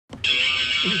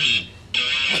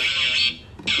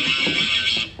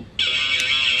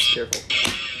Careful.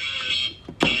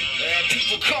 And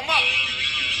people come up.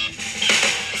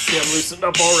 See, I'm loosened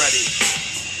up already.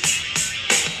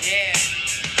 Yeah.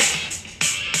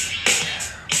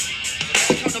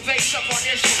 Let's turn the bass up on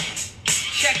this one.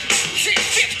 Check it.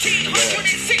 Since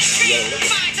 1516,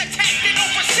 minds attacked and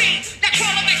overseen. That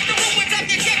crawler makes the ruins of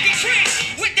your empty tree.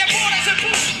 With their borders and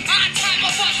boots, on top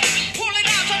of us. Pulling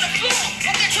out on the floor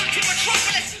of their chunky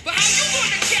metropolis. But how you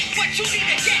gonna get what you need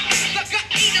to get? The gut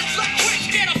eaters look quick,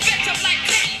 get offensive like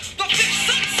that. The big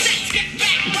sunsets get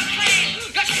back proclaimed.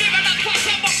 The spirit of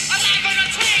Quasama, alive and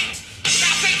untamed.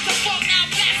 Now face the fog, now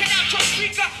blasting out your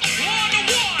speaker. War to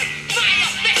war, fire,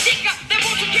 the seeker. They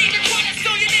want to gain the trying to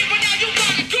steal your name, but now you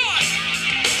got it good.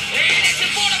 And it's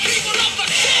for the people of the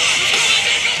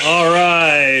storm. All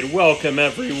right, welcome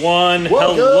everyone.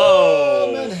 Welcome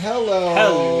Hello. and hello.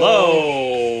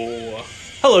 Hello.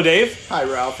 Hello, Dave. Hi,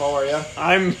 Ralph. How are you?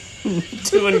 I'm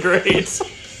doing great.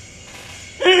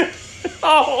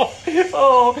 oh.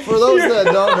 For those that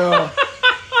don't know,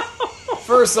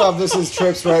 first off, this is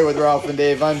Trips Right with Ralph and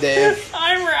Dave. I'm Dave.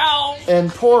 I'm Ralph.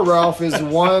 And poor Ralph is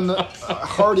one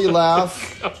hearty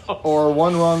laugh or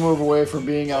one wrong move away from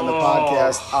being on the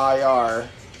podcast IR.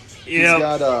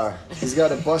 Yeah. He's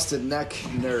got a busted neck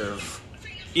nerve.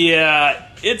 Yeah,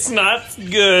 it's not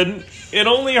good. It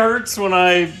only hurts when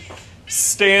I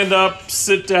stand up,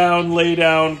 sit down, lay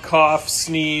down, cough,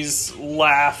 sneeze,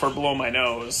 laugh, or blow my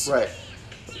nose. Right.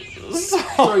 So,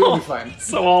 So you'll be fine.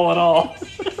 So all in all,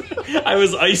 I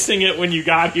was icing it when you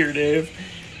got here, Dave.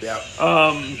 Yeah.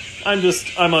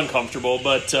 I'm uncomfortable,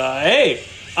 but hey,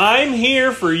 I'm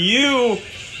here for you,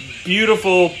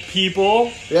 beautiful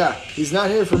people. Yeah. He's not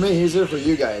here for me. He's here for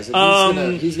you guys.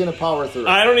 And he's gonna power through it.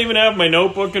 I don't even have my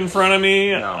notebook in front of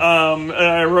me. No.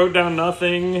 I wrote down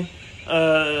nothing.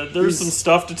 There's some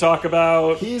stuff to talk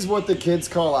about. He's what the kids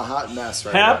call a hot mess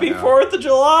right Happy now. 4th of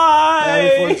July!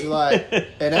 Happy 4th of July.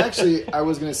 And actually, I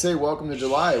was going to say welcome to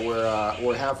July.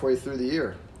 We're halfway through the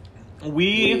year.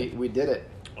 We did it.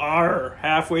 are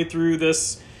halfway through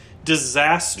this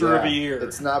disaster of a year.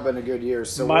 It's not been a good year.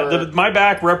 So my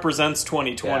back represents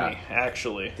 2020, Yeah.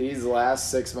 actually. these last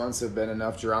 6 months have been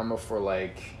enough drama for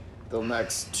like the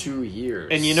next 2 years.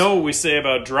 And you know what we say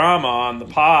about drama on the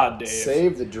pod, Dave?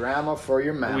 Save the drama for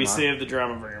your mama. We save the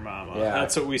drama for your mama. Yeah.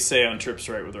 That's what we say on Trips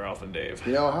Right with Ralph and Dave.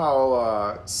 You know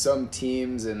how some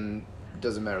teams, and it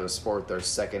doesn't matter the sport, their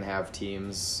second half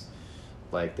teams,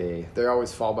 like they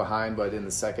always fall behind, but in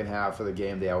the second half of the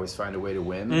game they always find a way to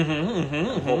win.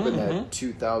 I'm hoping that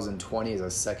 2020 is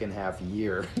a second half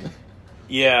year.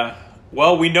 Yeah.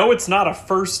 Well, we know it's not a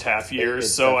first half year,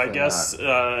 It's so I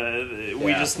definitely guess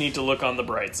we just need to look on the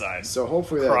bright side. So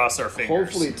hopefully Cross our fingers.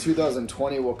 Hopefully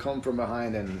 2020 will come from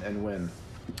behind and win.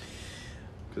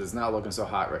 Because it's not looking so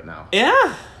hot right now.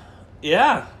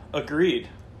 Yeah, agreed.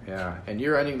 Yeah, and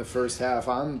you're ending the first half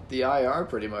on the IR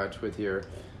pretty much with your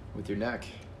neck.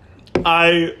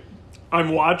 I'm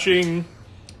watching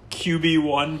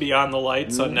QB1 Beyond the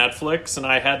Lights on Netflix, and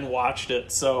I hadn't watched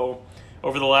it, so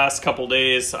over the last couple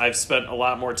days, I've spent a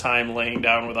lot more time laying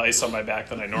down with ice on my back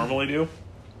than I normally do.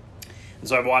 And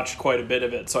so I've watched quite a bit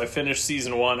of it. So I finished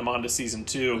season 1, I'm on to season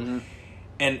 2.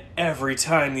 And every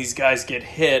time these guys get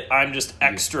hit, I'm just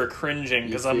extra cringing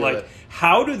because I'm feel like, it.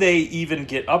 how do they even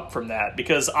get up from that?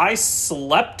 Because I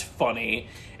slept funny,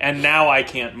 and now I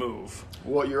can't move.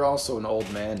 Well, you're also an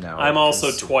old man now. I'm also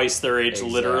It's- twice their age,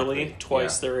 Exactly. literally.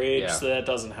 Twice Yeah. their age, Yeah. so that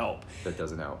doesn't help. That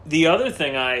doesn't help. The other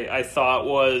thing I thought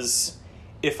was,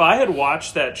 if I had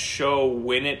watched that show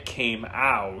when it came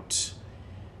out,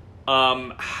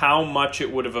 how much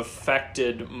it would have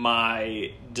affected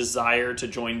my desire to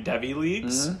join Devy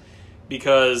Leagues.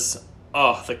 Because,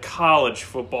 the college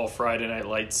football Friday Night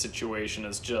Lights situation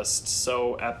is just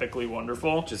so epically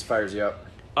wonderful. Just fires you up.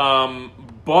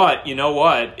 But you know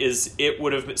what? It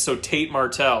would have been, so Tate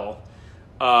Martell,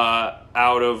 out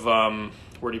of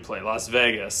where do you play? Las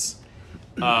Vegas.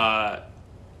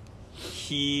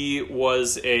 He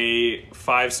was a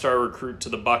 5-star recruit to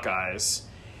the Buckeyes,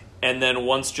 and then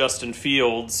once Justin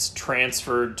Fields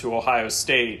transferred to Ohio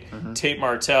State, Tate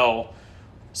Martell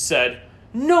said,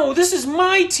 "No, this is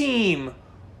my team.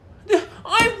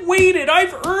 I've waited.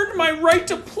 I've earned my right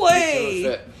to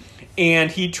play."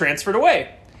 And he transferred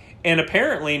away. And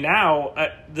apparently now,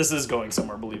 this is going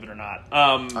somewhere, believe it or not.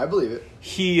 I believe it.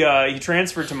 He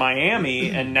transferred to Miami,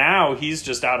 and now he's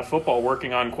just out of football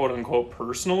working on quote-unquote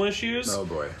personal issues. Oh,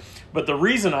 boy. But the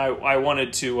reason I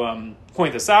wanted to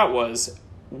point this out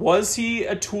was he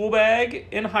a tool bag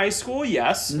in high school?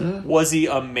 Yes. Was he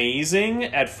amazing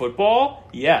at football?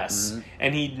 Yes.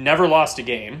 And he never lost a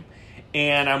game.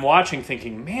 And I'm watching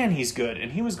thinking, man, he's good.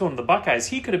 And he was going to the Buckeyes.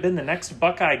 He could have been the next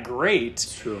Buckeye great.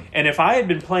 It's true. And if I had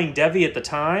been playing Devi at the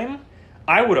time,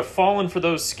 I would have fallen for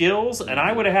those skills, and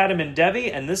I would have had him in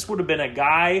Devi, and this would have been a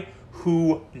guy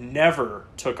who never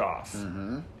took off.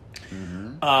 And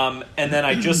then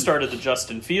I just started the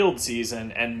Justin Fields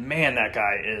season, and man, that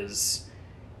guy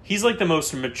he's like the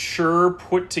most mature,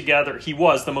 put-together, he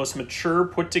was the most mature,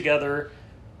 put-together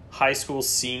high school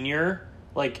senior,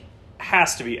 like,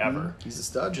 has to be ever. He's a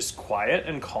stud. Just quiet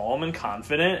and calm and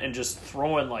confident and just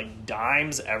throwing like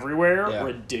dimes everywhere. Yeah.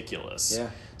 Ridiculous. Yeah.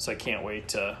 So I can't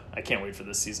wait for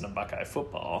this season of Buckeye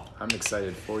football. I'm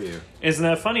excited for you. Isn't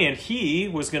that funny? And he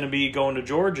was going to be going to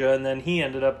Georgia, and then he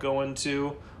ended up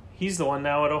he's the one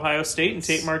now at Ohio State, and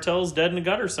Tate Martell's dead in the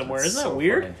gutter somewhere. Isn't that So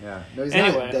weird? funny. Yeah. No, he's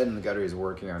Anyway. not dead in the gutter. He's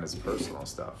working on his personal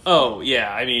stuff. Oh,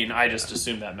 yeah. I mean, I just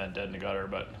assumed that meant dead in the gutter,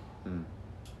 but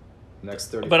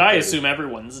Next 30. but I assume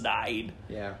everyone's died.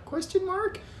 Yeah. Question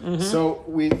mark? So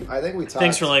I think we talked.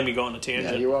 Thanks for letting me go on a Yeah,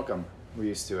 tangent. you're welcome. We're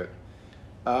used to it.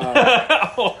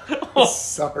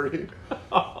 Sorry.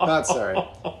 Not sorry.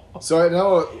 So I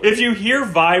know. If you hear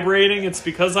vibrating, it's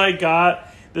because I got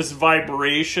this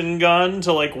vibration gun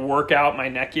to like work out my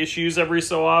neck issues every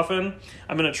so often.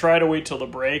 I'm going to try to wait till the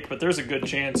break, but there's a good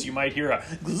chance you might hear a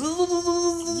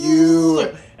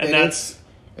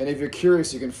And if you're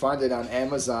curious, you can find it on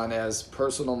Amazon as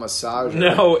personal massager.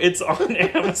 No, it's on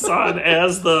Amazon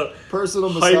as the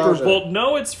Personal massager. Hypervolt.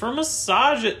 No, it's for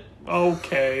massage it.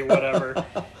 Okay, whatever.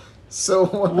 So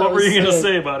What were you going to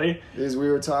say, buddy? Is we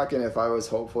were talking if I was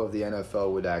hopeful if the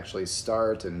NFL would actually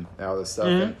start and all this stuff.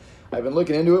 And I've been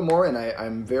looking into it more, and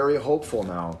I'm very hopeful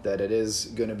now that it is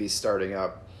going to be starting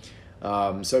up.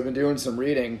 So I've been doing some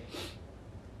reading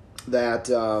that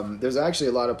there's actually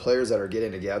a lot of players that are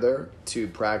getting together to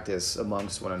practice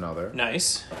amongst one another.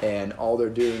 Nice. And all they're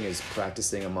doing is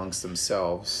practicing amongst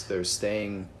themselves. They're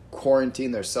staying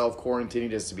quarantined. They're self-quarantining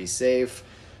just to be safe.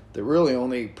 They're really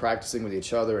only practicing with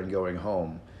each other and going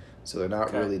home. So they're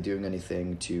not really doing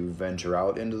anything to venture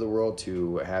out into the world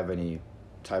to have any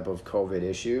type of COVID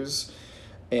issues.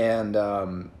 And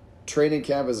training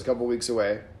camp is a couple weeks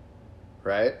away,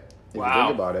 right? If you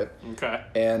think about it. Okay.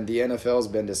 And the NFL's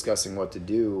been discussing what to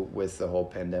do with the whole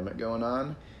pandemic going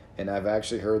on. And I've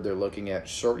actually heard they're looking at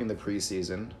shortening the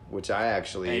preseason, which I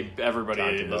actually everybody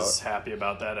talked is happy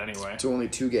about that anyway. to only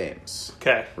 2 games.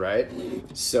 Okay. Right?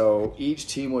 So each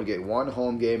team would get 1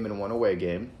 home game and 1 away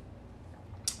game.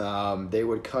 They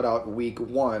would cut out week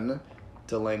 1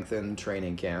 to lengthen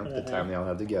training camp, the time they all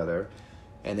have together.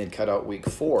 And they'd cut out week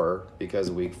 4 because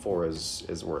week 4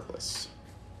 is worthless.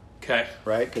 Okay.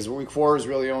 Right? Because week 4 is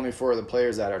really only for the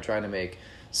players that are trying to make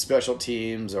special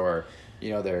teams or,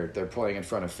 they're playing in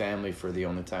front of family for the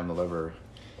only time they'll ever.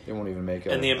 They won't even make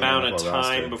it. And the amount of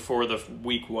time before the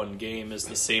week 1 game is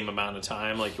the same amount of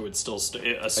time? Like it would still,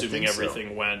 assuming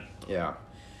everything went. Yeah.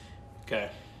 Okay.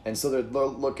 And so they're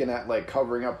looking at like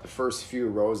covering up the first few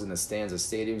rows in the stands of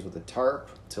stadiums with a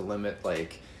tarp to limit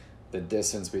like the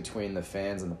distance between the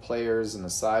fans and the players and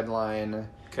the sideline.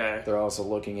 Okay. They're also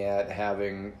looking at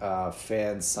having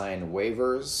fans sign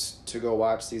waivers to go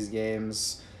watch these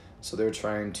games. So they're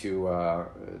trying to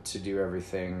do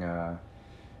everything.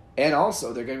 And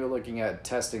also they're going to be looking at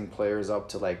testing players up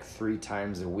to like 3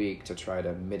 times a week to try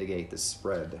to mitigate the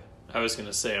spread. I was going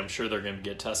to say, I'm sure they're going to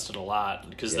get tested a lot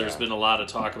because there's Yeah. been a lot of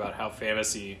talk about how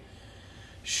fantasy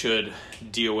should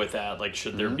deal with that. Like,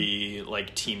 should there be,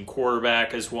 like, team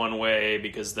quarterback as one way?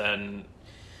 Because then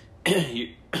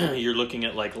you're looking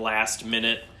at, like, last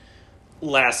minute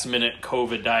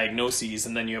COVID diagnoses,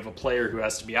 and then you have a player who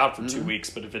has to be out for 2 weeks,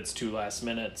 but if it's too last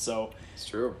minute. So It's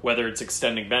true. whether it's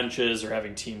extending benches or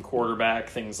having team quarterback,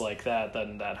 things like that,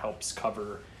 then that helps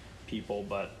cover people.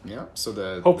 But Yeah.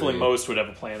 So hopefully most would have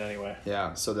a plan anyway.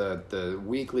 Yeah, so the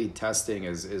weekly testing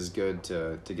is good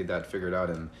to get that figured out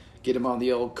and get him on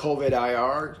the old COVID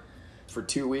IR for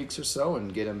 2 weeks or so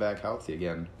and get him back healthy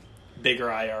again. Bigger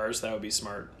IRs, that would be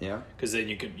smart. Yeah, Because then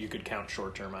you could count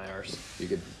short-term IRs. you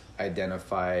could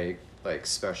identify like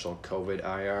special COVID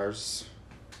IRs,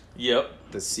 Yep.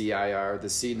 the CIR, the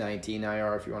C19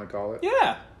 IR if you want to call it.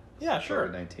 Yeah. Yeah, sure.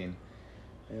 COVID-19.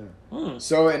 Yeah.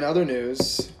 So in other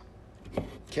news,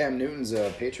 Cam Newton's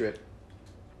a Patriot.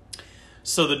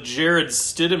 So the Jared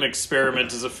Stidham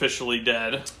experiment is officially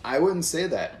dead. I wouldn't say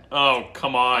that. Oh,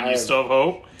 come on. You still have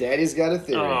hope? Daddy's got a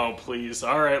theory. Oh, please.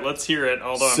 All right, let's hear it.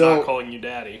 Although So- I'm not calling you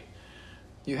daddy.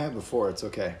 You have before, it's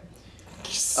okay.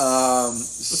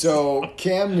 So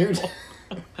Cam Newton.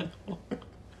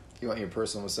 You want your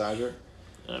personal massager?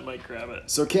 I might grab it.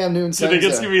 So Cam Newton Do you think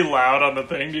it's going to be loud on the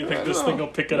thing? Do you think this thing will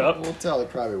pick it up? We'll tell. It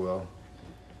probably will.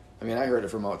 I mean, I heard it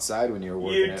from outside when you were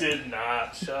working You did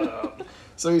not. Shut up.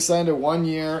 So he signed a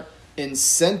 1-year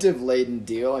incentive-laden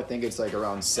deal. I think it's like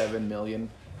around $7 million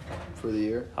for the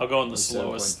year. I'll go in the Or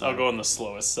slowest. 7.5. I'll go in the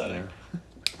slowest setting.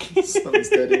 Something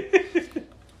steady.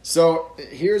 So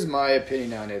here's my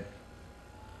opinion on it.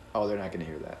 Oh, they're not going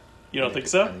to hear that. You don't I think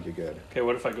so? I think you're good. Okay,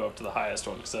 what if I go up to the highest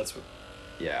one? Because that's what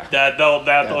Yeah. they'll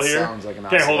hear. Sounds like an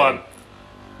Okay, hold on.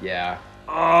 Yeah.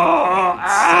 Oh,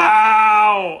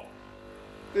 ow!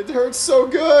 It hurts so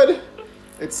good.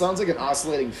 It sounds like an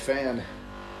oscillating fan.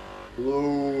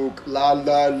 Luke, la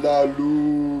la la,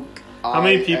 Luke. How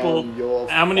many I people? am your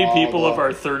How many people of father.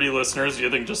 our 30 listeners do you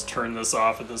think just turn this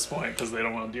off at this point because they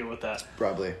don't want to deal with that?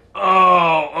 Probably.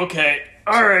 Oh, okay.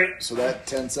 All right. So that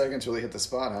 10 seconds really hit the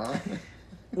spot, huh?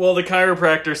 Well, the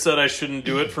chiropractor said I shouldn't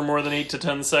do it for more than 8 to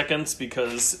 10 seconds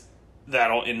because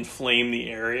that'll inflame the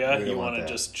area. We don't You want want to that.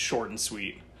 just short and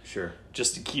sweet, Sure.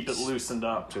 just to keep it loosened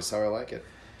up. Just how I like it.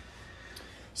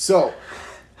 So,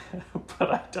 But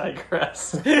I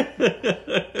digress.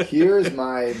 here's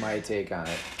my take on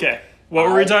it. Okay. What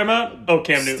were we talking about? Oh,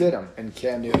 Cam Newton. Stidham and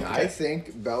Cam Newton. I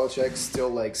think Belichick still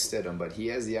likes Stidham, but he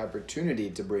has the opportunity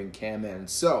to bring Cam in.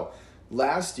 So,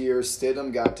 last year,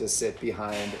 Stidham got to sit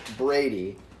behind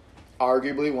Brady,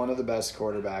 arguably one of the best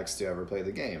quarterbacks to ever play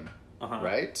the game,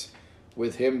 right?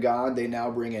 With him gone, they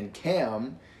now bring in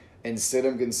Cam, and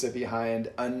Stidham can sit behind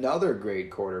another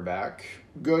great quarterback,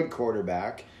 good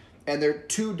quarterback, and they're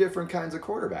two different kinds of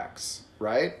quarterbacks,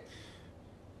 right?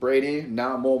 Brady,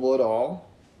 not mobile at all,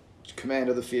 command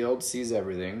of the field, sees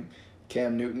everything.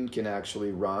 Cam Newton can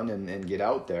actually run and get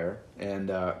out there and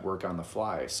work on the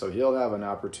fly. So he'll have an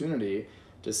opportunity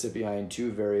to sit behind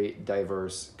two very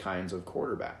diverse kinds of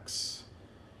quarterbacks.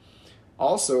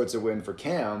 Also, it's a win for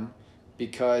Cam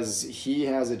because he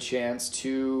has a chance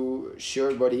to show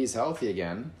everybody he's healthy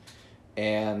again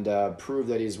and prove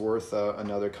that he's worth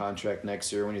another contract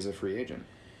next year when he's a free agent.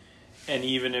 And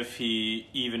even if he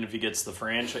gets the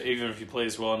franchise, even if he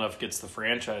plays well enough, gets the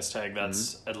franchise tag,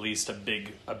 that's at least a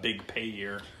big pay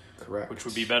year. Correct. Which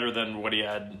would be better than what he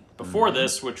had before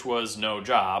this, which was no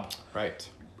job. Right.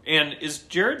 And is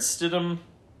Jared Stidham?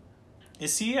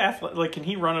 Is he athletic? Like, can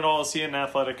he run at all? Is he an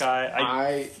athletic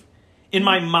guy? In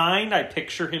my mind, I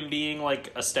picture him being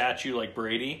like a statue, like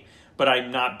Brady, but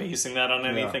I'm not basing that on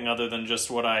anything other than just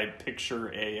what I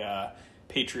picture a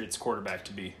Patriots quarterback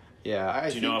to be. Yeah, I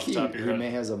Do you know think off the top of your he head?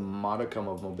 may has a modicum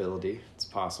of mobility. It's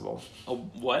possible. A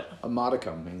what? A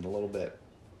modicum, in a little bit.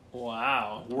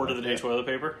 Wow. Word of the day: toilet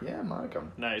paper. Yeah,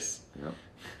 modicum. Nice. Yep.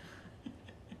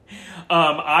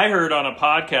 I heard on a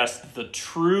podcast that the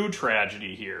true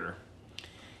tragedy here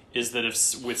is that if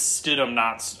with Stidham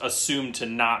not assumed to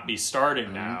not be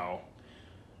starting now,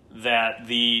 that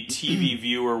the TV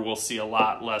viewer will see a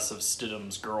lot less of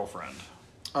Stidham's girlfriend.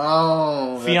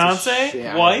 Oh, that's Fiance? a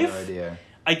shame. Wife? I have no idea.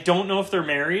 I don't know if they're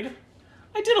married.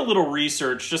 I did a little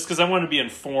research just because I wanted to be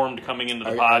informed coming into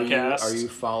the podcast. Are you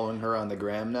following her on the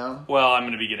gram now? Well, I'm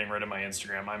going to be getting rid of my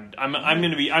Instagram.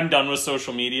 I'm done with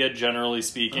social media, generally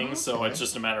speaking. So okay. it's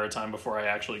just a matter of time before I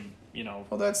actually, Well,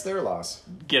 that's their loss.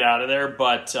 get out of there.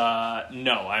 But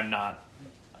no, I'm not.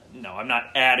 No, I'm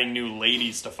not adding new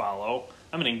ladies to follow.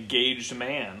 I'm an engaged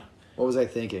man. What was I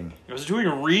thinking? I was doing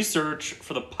research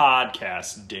for the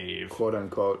podcast, Dave. Quote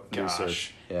unquote Gosh.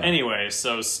 research. Yeah. Anyway,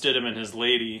 so Stidham and his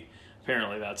lady.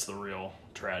 Apparently, that's the real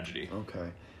tragedy.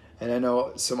 Okay. And I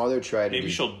know some other tragedy.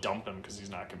 Maybe she'll dump him because he's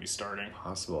not going to be starting.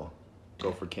 Possible.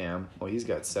 Go for Cam. Well, he's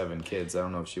got 7 kids. I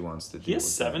don't know if she wants to do. He has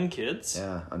with 7 that. kids?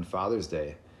 Yeah, on Father's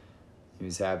Day, he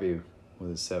was happy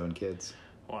with his 7 kids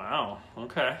Wow.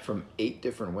 Okay. from 8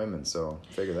 different women. So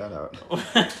figure that out.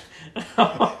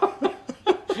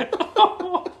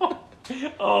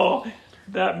 Oh,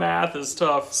 that math is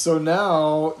tough. So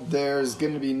now there's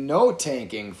going to be no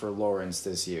tanking for Lawrence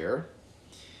this year.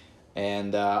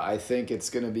 And I think it's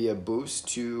going to be a boost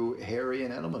to Harry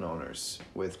and Edelman owners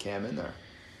with Cam in there.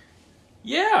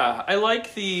 Yeah, I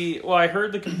like the. Well, I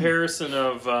heard the comparison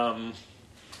of.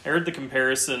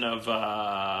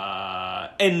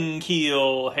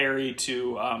 Enkeel Harry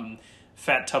to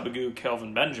Fat Tubagoo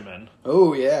Kelvin Benjamin.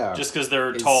 Oh, yeah. Just because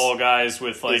they're tall guys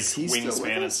with like is he still with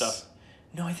wingspan and us? stuff.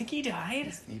 No, I think he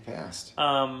died. He passed.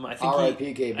 I think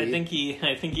R.I.P. KB.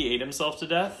 I think he ate himself to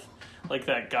death, like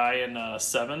that guy in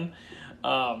Seven.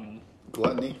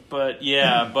 Gluttony But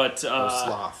yeah, but or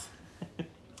sloth?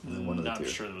 One of the I'm two.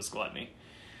 sure it was gluttony.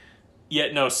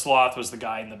 Yeah, no, sloth was the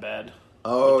guy in the bed.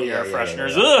 Oh, with the yeah, air yeah,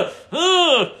 fresheners. yeah, yeah.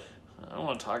 Ugh! I don't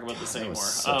want to talk about this That anymore.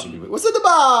 was such a good What's in the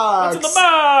box? What's in the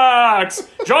box?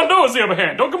 John Doe is the other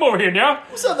hand. Don't come over here now.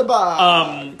 What's in the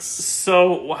box?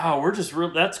 So wow, we're just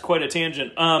that's quite a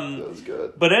tangent. That was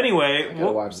good. But anyway,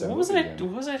 gotta watch that what was movie I? again.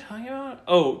 What was I talking about?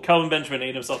 Oh, Calvin Benjamin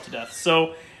ate himself to death.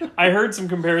 So I heard some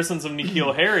comparisons of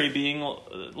N'Keal Harry being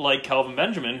like Calvin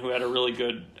Benjamin, who had a really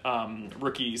good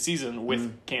rookie season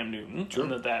with Cam Newton,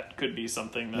 and that could be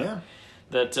something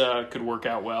that could work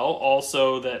out well.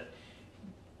 Also, that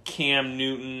Cam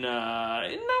Newton, not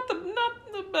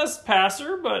the best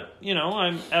passer, but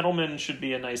Edelman should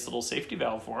be a nice little safety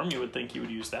valve for him. You would think he would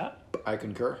use that. I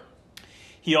concur.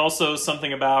 He also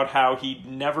something about how he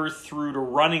never threw to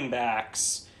running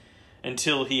backs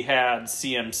until he had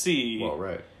CMC. Well,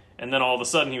 right. And then all of a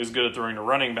sudden he was good at throwing to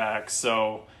running backs,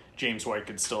 so James White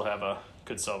could still have a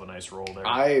nice role there.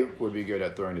 I would be good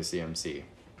at throwing to CMC.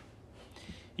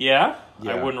 Yeah?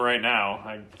 Yeah. I wouldn't right now.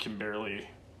 I can barely.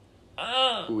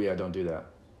 Ooh, yeah, don't do that.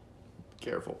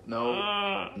 Careful.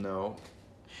 No. No.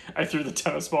 I threw the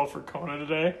tennis ball for Kona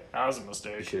today. That was a You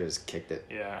mistake. should have just kicked it.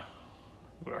 Yeah.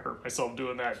 Would have hurt myself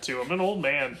doing that too. I'm an old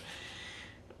man.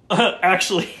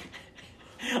 Actually,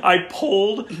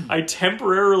 I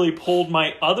temporarily pulled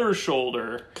my other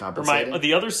shoulder. Or Compensating?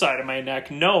 the other side of my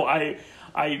neck. No,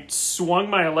 I swung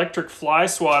my electric fly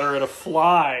swatter at a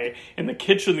fly in the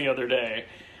kitchen the other day.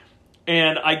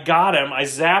 And I got him. I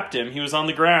zapped him. He was on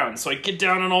the ground. So I get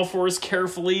down on all fours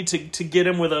carefully to get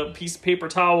him with a piece of paper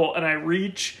towel. And I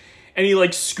reach, and he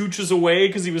scooches away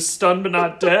because he was stunned but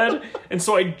not dead. And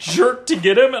so I jerked to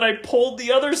get him, and I pulled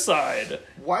the other side.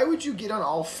 Why would you get on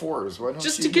all fours? Why don't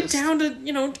Just you to get down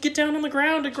to, get down on the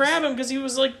ground to grab him because he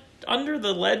was under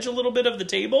the ledge a little bit of the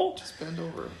table. Just bend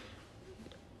over.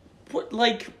 What?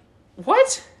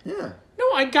 What? Yeah.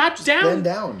 No, I got down. Bend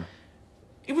down.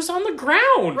 It was on the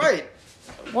ground. Right.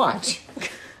 Watch.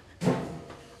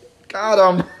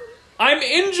 Got him. I'm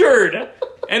injured.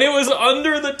 And it was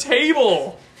under the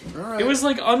table. All right. It was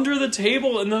under the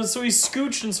table, and then so he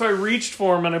scooched, and so I reached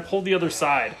for him, and I pulled the other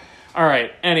side. All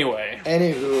right, anyway.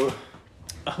 Anywho.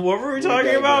 What were we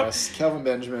talking about? Calvin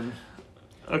Benjamin.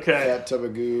 Okay. Fat tub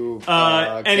of goo.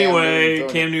 Anyway,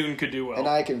 Cam Newton could do well. And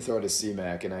I can throw to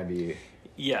C-Mac, and I'd be...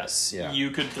 Yes, Yeah. you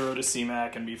could throw to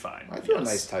C-Mac and be fine. I throw yes. a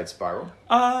nice tight spiral.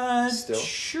 Still?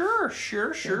 Sure.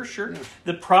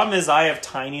 The problem is I have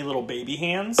tiny little baby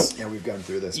hands. Yeah, we've gone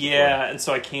through this before. Yeah, and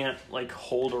so I can't,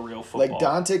 hold a real football. Like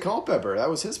Dante Culpepper, that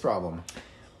was his problem.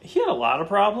 He had a lot of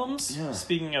problems, Yeah.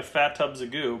 speaking of fat tubs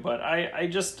of goo, but I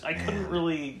couldn't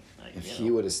really... If he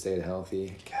would have stayed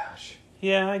healthy, gosh.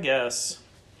 Yeah, I guess.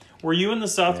 Were you in the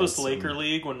Southwest Yeah, Laker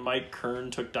League when Mike Kern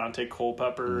took Dante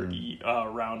Culpepper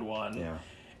round one? Yeah.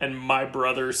 And my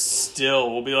brother still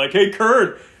will be like, hey,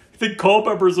 Kern, I think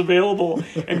Culpepper's available.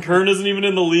 And Kern isn't even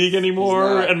in the league anymore.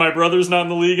 He's not. And my brother's not in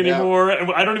the league Yeah. anymore.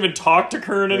 And I don't even talk to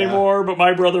Kern anymore, but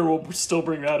my brother will still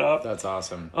bring that up. That's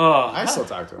awesome. Oh, I still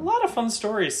talk to him. A lot of fun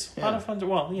stories. A lot Yeah. of fun.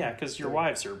 Well, yeah, because your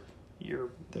wives are... Your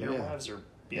Yeah. wives are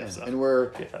BFs. And we're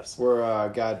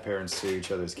BFFs. godparents to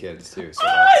each other's kids, too. So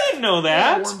I didn't know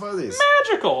that. warm fuzzies.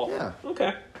 Magical. Yeah.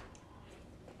 Okay.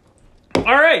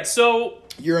 All right, so...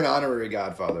 You're an honorary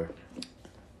godfather.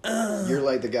 You're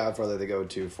like the godfather they go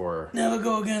to for... Never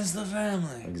go against the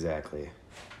family. Exactly.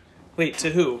 Wait,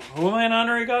 to who? Who am I an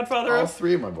honorary godfather All of?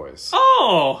 three of my boys.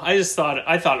 Oh, I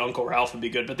thought Uncle Ralph would be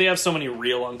good, but they have so many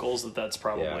real uncles that's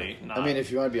probably not. I mean,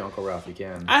 if you want to be Uncle Ralph, you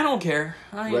can. I don't care.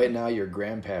 Right now, you're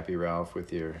Grandpappy Ralph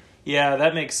with your... Yeah,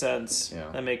 that makes sense.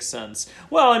 Yeah. That makes sense.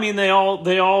 Well, I mean, they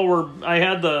all were. I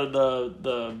had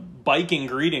the biking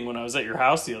greeting when I was at your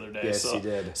house the other day. Yes, so, you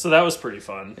did. So that was pretty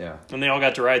fun. Yeah. And they all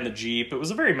got to ride in the Jeep. It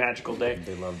was a very magical day.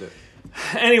 They loved it.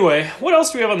 Anyway, what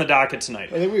else do we have on the docket tonight?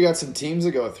 I think we got some teams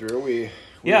to go through. We've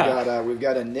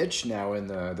got a niche now in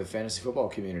the fantasy football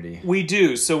community. We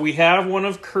do. So we have one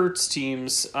of Kurt's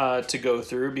teams to go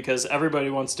through because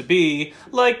everybody wants to be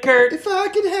like Kurt. If I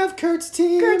could have Kurt's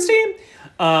team. Kurt's team.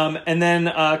 And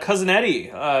then Cousin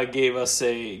Eddie gave us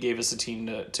a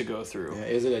team to go through. Yeah,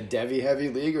 is it a Devi heavy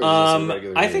league or is this a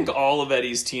regular I league? think all of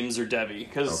Eddie's teams are Devi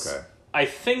because Okay. I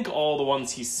think all the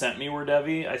ones he sent me were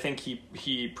Devi. I think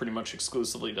he pretty much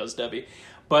exclusively does Devi,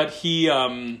 but he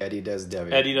Eddie does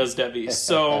Devi. Eddie does Devi.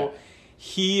 So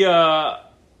he had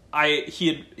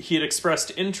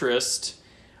expressed interest.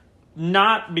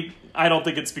 I don't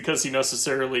think it's because he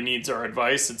necessarily needs our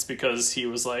advice. It's because he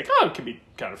was like, oh, it could be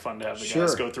kind of fun to have the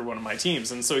guys go through one of my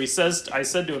teams. And so I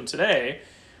said to him today,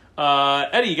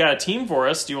 Eddie, you got a team for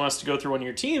us? Do you want us to go through one of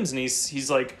your teams? And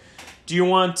he's like, do you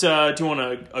want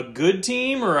a good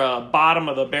team or a bottom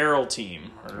of the barrel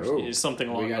team or something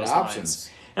along those lines?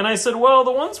 And I said, well,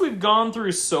 the ones we've gone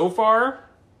through so far,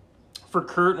 for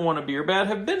Kurt and Wanna Beer Bad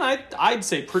have been, I'd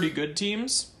say, pretty good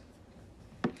teams,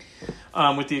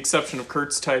 with the exception of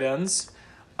Kurt's tight ends.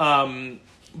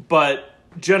 But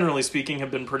generally speaking, have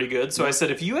been pretty good. So I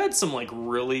said, if you had some like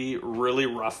really, really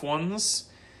rough ones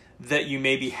that you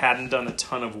maybe hadn't done a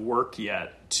ton of work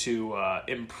yet to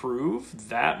improve,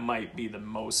 that might be the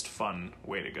most fun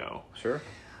way to go. Sure.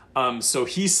 So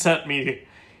he sent me,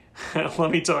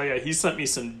 let me tell you, he sent me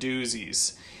some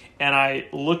doozies. And I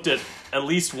looked at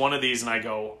least one of these and I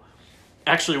go,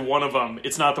 actually one of them,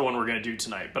 it's not the one we're going to do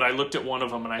tonight, but I looked at one of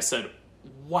them and I said,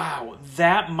 wow,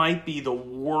 that might be the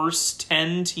worst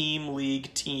 10-team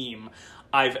league team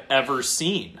I've ever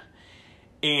seen.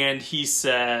 And he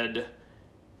said,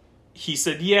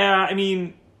 yeah, I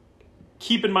mean,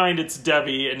 keep in mind it's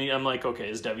Debbie. And I'm like, okay,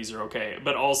 his Debbies are okay.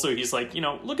 But also he's like,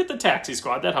 look at the taxi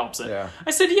squad. That helps it. Yeah.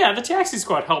 I said, yeah, the taxi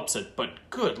squad helps it. But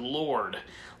good Lord.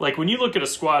 Like, when you look at a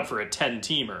squad for a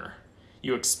 10-teamer,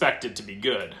 you expect it to be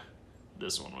good.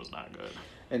 This one was not good.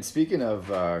 And speaking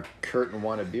of Kurt and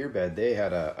Wanna Beer Bed, they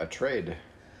had a trade.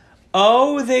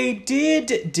 Oh, they did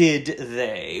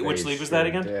they? Which league was that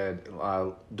again? Did.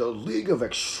 The League of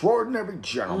Extraordinary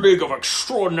Gentlemen. League of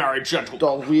Extraordinary Gentlemen.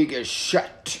 The league is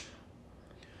shut.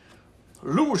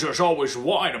 Losers always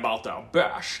whine about their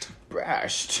best.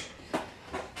 Bashed.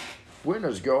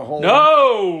 Winners go home.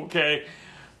 No! Okay.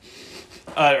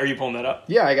 Are you pulling that up?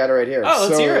 Yeah, I got it right here. Oh,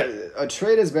 let's hear it. A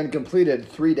trade has been completed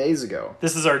 3 days ago.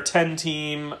 This is our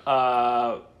 10-team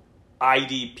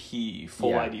IDP,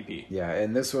 full IDP. Yeah,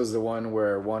 and this was the one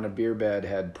where Wanna Beer Bed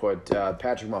had put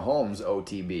Patrick Mahomes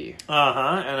OTB.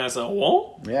 Uh-huh, and I said,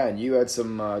 whoa? Yeah, and you had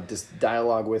some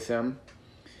dialogue with him.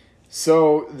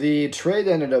 So the trade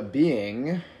ended up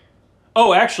being...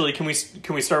 Oh, actually, can we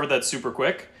start with that super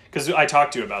quick? Because I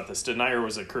talked to you about this, didn't I? Or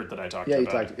was it Kurt that I talked to you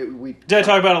about? talked. Did I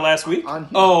talk about it last week?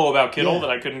 About Kittle, that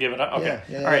I couldn't give it up? Okay.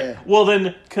 Yeah, all right. Yeah. Well,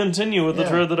 then continue with the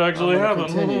trade that actually happened.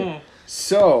 Continue.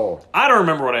 So... I don't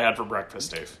remember what I had for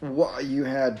breakfast, Dave. You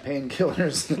had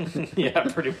painkillers. Yeah,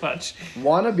 pretty much.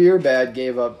 Wanna Beer Bad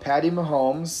gave up Patty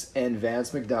Mahomes and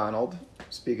Vance McDonald.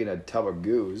 Speaking of tub of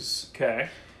goose. Okay.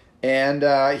 And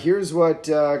here's what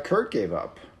Kurt gave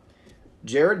up.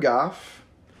 Jared Goff,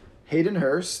 Hayden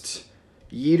Hurst,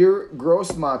 Yetur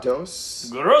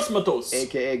Gross-Matos,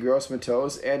 a.k.a.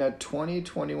 Gross-Matos, and a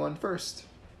 2021 first.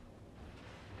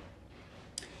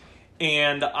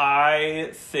 And I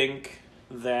think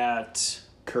that...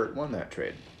 Kurt won that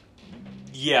trade.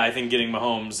 Yeah, I think getting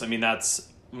Mahomes, I mean, that's,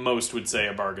 most would say,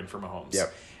 a bargain for Mahomes.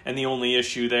 Yep. And the only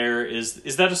issue there is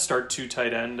that a start 2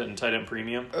 tight end and tight end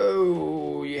premium?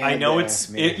 Oh, yeah. I know it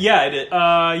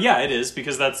is,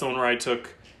 because that's the one where I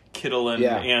took Kittle and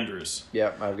Andrews.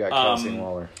 Yep, I've got Kelsey and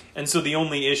Waller. And so the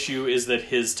only issue is that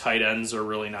his tight ends are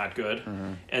really not good.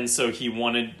 Mm-hmm. And so he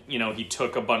wanted, he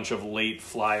took a bunch of late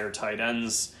flyer tight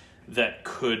ends that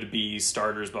could be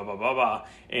starters, blah, blah, blah, blah.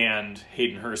 And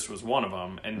Hayden Hurst was one of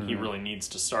them, and he really needs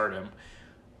to start him,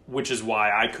 which is why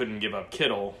I couldn't give up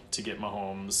Kittle to get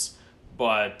Mahomes.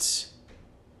 But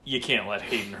you can't let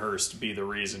Hayden Hurst be the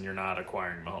reason you're not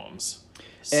acquiring Mahomes.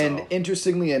 So. And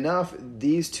interestingly enough,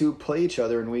 these two play each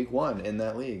other in week 1 in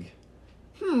that league.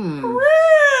 Really?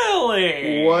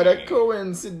 What a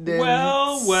coincidence.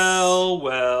 Well.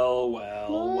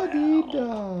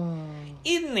 La-dee-da.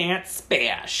 Isn't that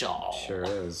special? Sure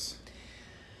is.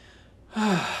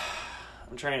 I'm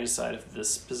trying to decide if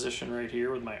this position right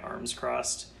here with my arms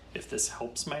crossed, if this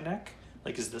helps my neck.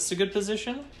 Like, is this a good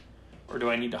position? Or do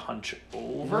I need to hunch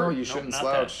over? No, you shouldn't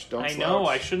slouch. Don't slouch. I know,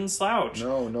 I shouldn't slouch.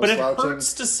 No but slouching. It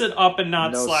hurts to sit up and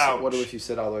not slouch. What if you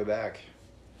sit all the way back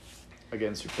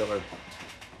against your pillar?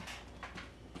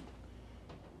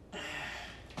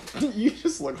 You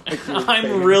just look like you're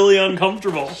I'm really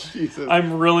uncomfortable. Jesus.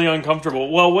 I'm really uncomfortable.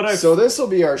 Well, So this will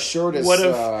be our shortest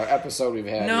episode we've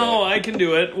had. No, yet. I can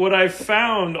do it. What I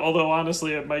found, although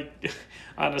honestly it might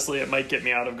get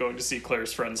me out of going to see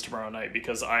Claire's friends tomorrow night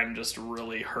because I'm just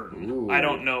really hurting. Ooh. I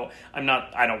don't know.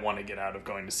 I don't want to get out of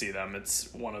going to see them.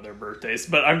 It's one of their birthdays,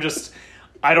 but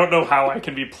I don't know how I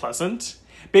can be pleasant.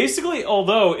 Basically,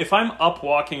 although if I'm up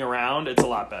walking around, it's a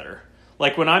lot better.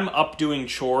 Like when I'm up doing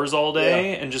chores all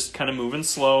day and just kind of moving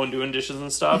slow and doing dishes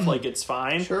and stuff, like it's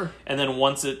fine. Sure. And then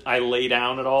once I lay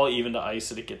down at all, even to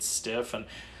ice it gets stiff. And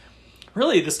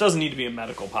really, this doesn't need to be a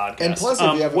medical podcast. And plus,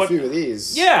 if you have a few of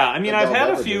these, I mean, I've had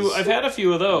a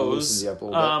few of those. You up a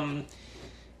little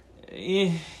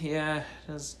bit. Yeah,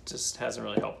 it just hasn't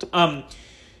really helped.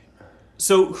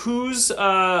 So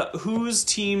whose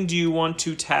team do you want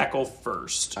to tackle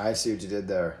first? I see what you did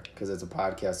there, because it's a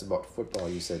podcast about football.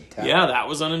 You said tackle. Yeah, that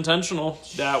was unintentional.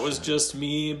 That was just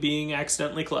me being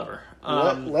accidentally clever.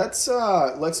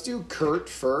 Let's do Kurt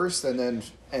first, and then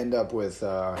end up with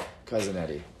Cousin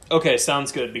Eddie. Okay,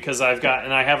 sounds good, because I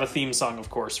have a theme song, of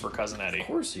course, for Cousin Eddie. Of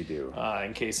course you do.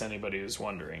 In case anybody was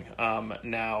wondering.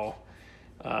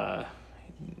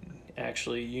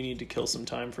 Actually, you need to kill some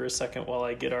time for a second while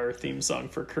I get our theme song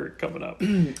for Kurt coming up.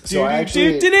 So I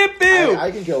can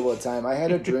kill a little time. I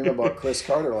had a dream about Chris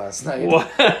Carter last night. What?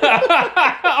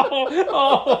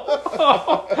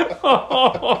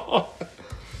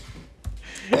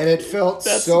 And it felt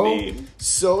That's so mean.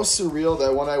 surreal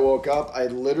that when I woke up, I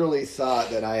literally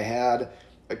thought that I had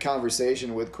a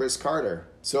conversation with Chris Carter.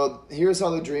 So here's how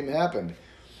the dream happened.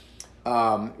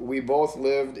 We both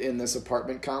lived in this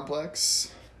apartment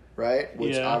complex, right?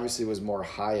 Which obviously was more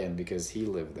high-end because he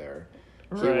lived there.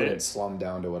 He Right. wouldn't slum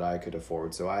down to what I could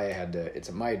afford. So I had to, it's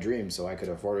my dream, so I could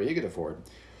afford what he could afford.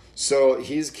 So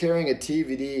he's carrying a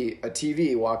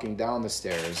TV walking down the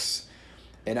stairs.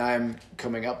 And I'm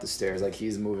coming up the stairs, like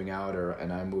he's moving out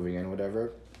and I'm moving in,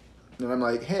 whatever. And I'm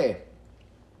like, hey,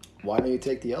 why don't you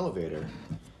take the elevator?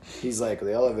 He's like,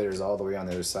 the elevator's all the way on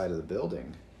the other side of the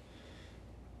building.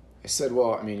 I said,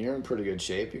 well, I mean, you're in pretty good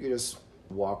shape. You could just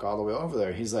walk all the way over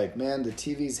there. He's like, man, the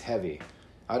TV's heavy.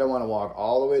 I don't want to walk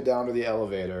all the way down to the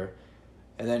elevator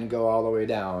and then go all the way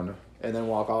down and then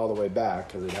walk all the way back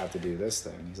because we'd have to do this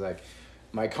thing. He's like,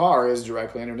 my car is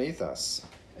directly underneath us.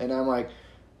 And I'm like,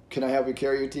 can I help you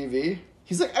carry your TV?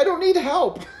 He's like, I don't need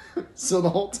help. So the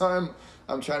whole time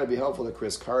I'm trying to be helpful to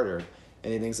Chris Carter,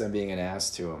 and he thinks I'm being an ass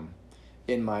to him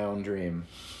in my own dream.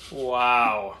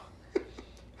 Wow.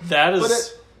 That is...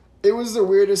 But it was the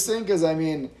weirdest thing because, I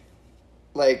mean,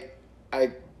 like,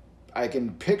 I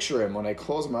can picture him. When I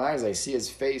close my eyes, I see his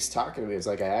face talking to me. It's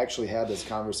like I actually had this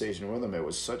conversation with him. It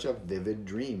was such a vivid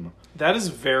dream. That is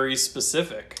very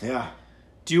specific. Yeah.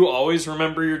 Do you always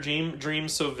remember your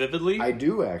dreams so vividly? I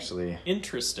do, actually.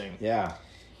 Interesting. Yeah.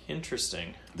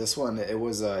 Interesting. This one, it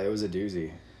was a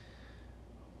doozy.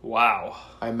 Wow.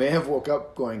 I may have woke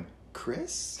up going,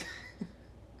 Chris?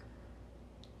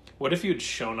 What if you had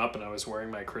shown up and I was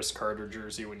wearing my Chris Carter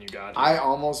jersey when you got here? I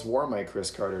almost wore my Chris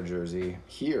Carter jersey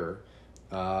here.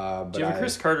 But do you have a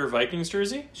Chris Carter Vikings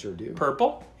jersey? Sure do.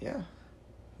 Purple? Yeah.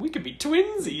 We could be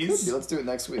twinsies. Could be. Let's do it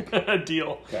next week.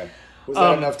 Deal. Okay. Was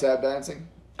that enough tap dancing?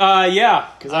 Yeah.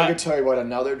 Because I could tell you about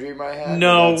another dream I had.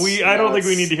 No, I don't think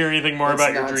we need to hear anything more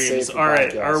about your not dreams. safe for All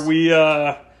right.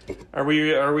 podcast. Are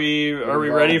we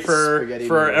ready for Spaghetti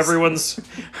for noodles. everyone's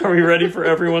are we ready for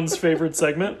everyone's favorite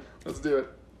segment? Let's do it.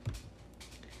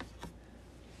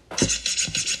 Sometimes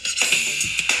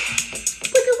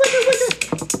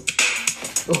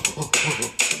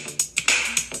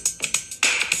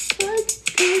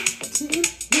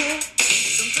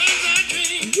I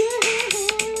dream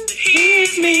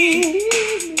It's me.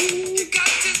 you got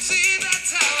to see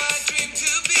that's how I dream to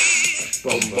be.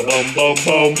 Boom boom boom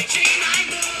boom. Dream I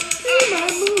move, I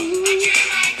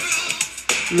dream I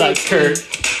groove. Like Kurt.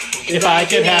 If I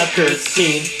could have Kurt's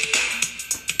team.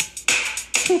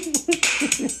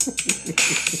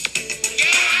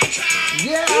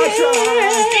 Yeah, I try. Yeah, I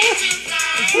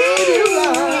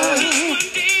One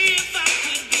day if I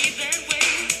could be that way.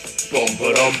 Boom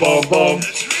boom boom boom.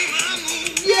 Dream I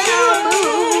move,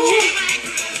 Yeah, dream I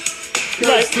groove.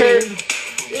 Like Kurt.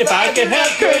 If I could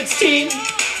have Kurt's team. If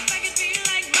I could be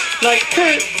like mine. Like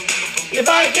Kurt. If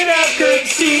I could have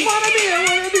Kurt's team. wanna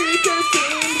be Kurt's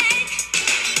team.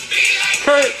 Be like,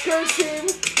 Kurt. Kurt's team.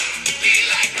 be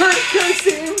like, Kurt's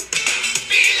team.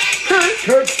 be like. Kurt.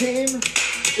 Kurt's team.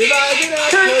 If I could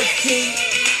have Kurt's team.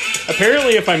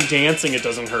 Apparently, if I'm dancing, it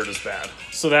doesn't hurt as bad.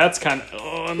 So that's kind of...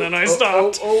 Oh, and then I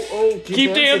stopped. Oh.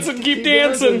 Keep dancing, keep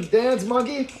dancing. Dance,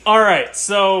 monkey. All right,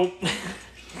 so...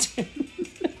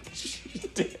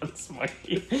 Dance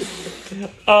monkey.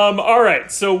 All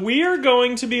right, so we are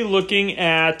going to be looking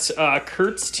at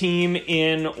Kurt's team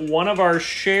in one of our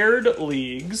shared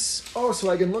leagues. Oh, so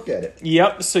I can look at it.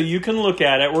 Yep, so you can look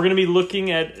at it. We're going to be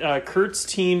looking at Kurt's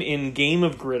team in Game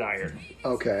of Gridiron.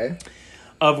 Okay.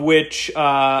 Of which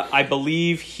I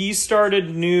believe he started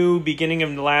new beginning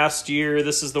of last year.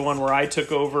 This is the one where I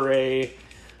took over an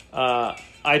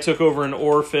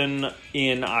orphan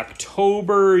in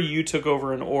October. You took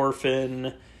over an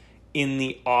orphan in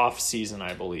the off season,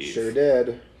 I believe. Sure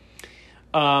did.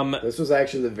 This was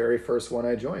actually the very first one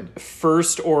I joined.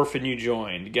 First orphan you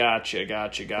joined. Gotcha.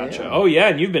 Yeah. Oh yeah,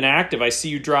 and you've been active. I see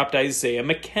you dropped Isaiah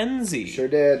McKenzie. Sure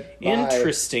did. Bye.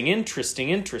 Interesting.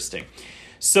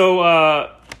 So,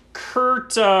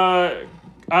 Kurt,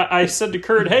 I said to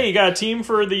Kurt, hey, you got a team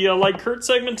for the Like Kurt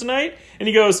segment tonight? And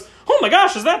he goes, oh my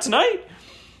gosh, is that tonight?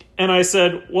 And I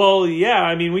said, well, yeah,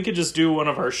 I mean, we could just do one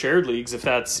of our shared leagues if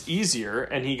that's easier.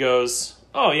 And he goes,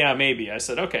 oh, yeah, maybe. I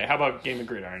said, okay, how about Game of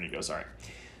Gridiron? He goes, all right.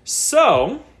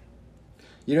 So,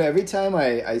 You know, every time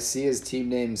I see his team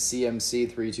name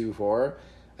CMC324,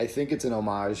 I think it's an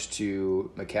homage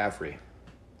to McCaffrey.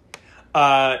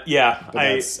 yeah. But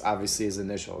that's obviously his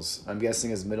initials. I'm guessing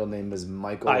his middle name is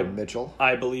Michael or Mitchell.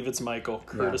 I believe it's Michael.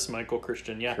 Curtis Michael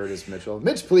Christian, yeah. Curtis Mitchell.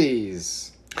 Mitch,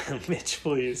 please. Mitch,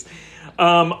 please.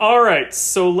 All right,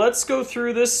 so let's go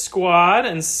through this squad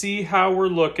and see how we're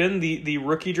looking. The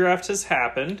rookie draft has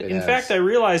happened. In fact, I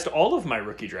realized all of my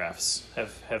rookie drafts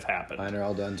have happened. Mine are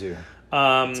all done too.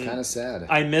 It's kind of sad.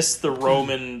 I missed the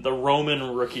Roman. The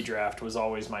Roman rookie draft was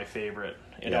always my favorite.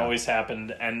 It always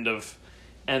happened end of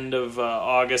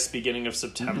August, beginning of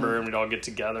September, and we'd all get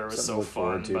together. It was Something so to look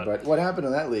forward fun. to. But what happened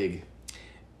in that league?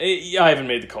 I haven't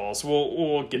made the calls.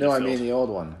 We'll get. No, it I filled. mean the old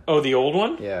one. Oh, the old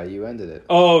one. Yeah, you ended it.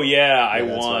 Oh yeah, I that's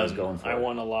won. what I was going for. I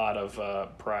won a lot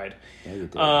of pride. Yeah, you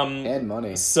did. And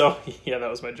money. So yeah, that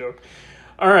was my joke.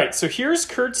 All right, so here's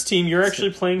Kurt's team. You're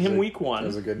actually playing him week That one.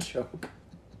 was a good joke.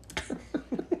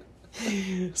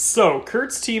 So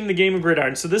Kurt's team, the Game of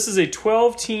Gridiron. So this is a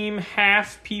 12-team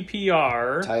half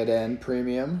PPR. Tight end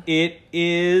premium. It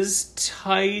is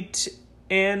tight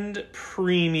end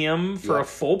premium for a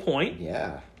full point.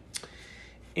 Yeah,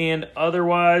 And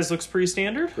otherwise looks pretty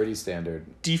standard. pretty standard.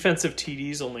 Defensive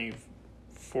TDs only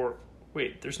 4.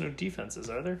 Wait, there's no defenses,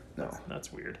 are there? No.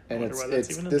 That's weird. I And wonder why that's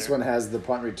it's even in this there. one has the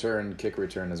punt return, kick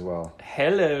return as well.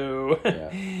 Hello.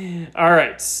 Yeah. All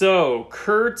right, so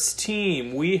Kurt's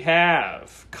team, we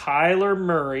have Kyler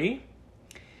Murray,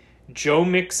 Joe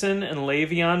Mixon, and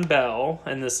Le'Veon Bell,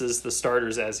 and this is the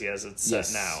starters as he has it set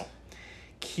Yes. now.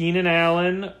 Keenan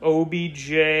Allen,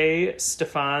 OBJ,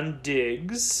 Stephon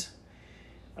Diggs.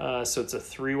 So it's a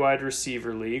 3 wide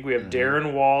receiver league. We have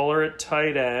Darren Waller at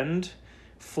tight end.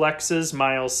 Flexes,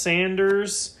 Miles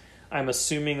Sanders. I'm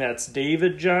assuming that's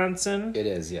David Johnson. It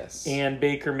is, yes. And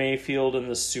Baker Mayfield in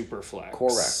the super flex.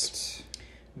 Correct.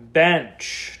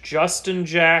 Bench, Justin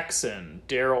Jackson,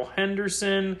 Darrell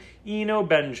Henderson, Eno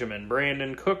Benjamin,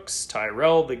 Brandon Cooks,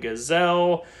 Tyrell the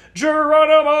Gazelle,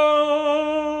 Geronimo,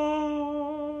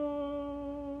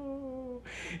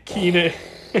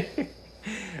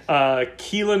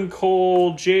 Keelan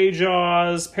Cole, Jay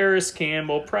Jaws, Paris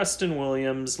Campbell, Preston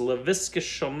Williams, LaVisca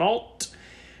Chenault,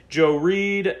 Joe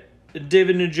Reed,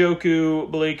 David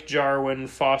Njoku, Blake Jarwin,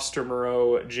 Foster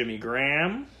Moreau, Jimmy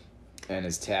Graham. And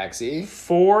his taxi.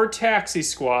 4 taxi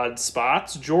squad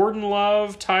spots: Jordan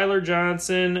Love, Tyler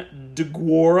Johnson,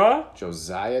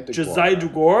 Josiah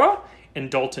DeGuara, and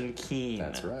Dalton Keene.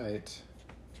 That's right.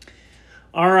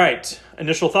 All right.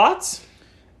 Initial thoughts?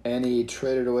 And he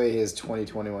traded away his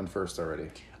 2021 first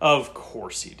already. Of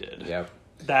course he did. Yep.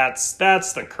 That's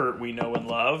the Kurt we know and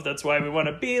love. That's why we want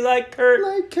to be like Kurt.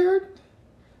 Like Kurt.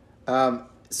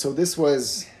 So this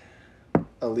was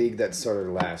a league that started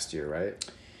last year,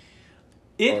 right?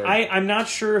 I'm not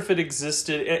sure if it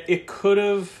existed. It could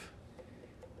have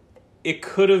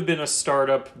been a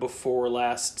startup before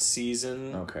last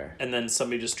season. Okay. And then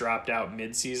somebody just dropped out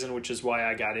mid-season, which is why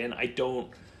I got in. I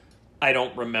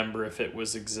don't remember if it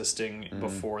was existing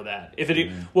before that. If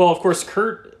it well, of course,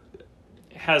 Kurt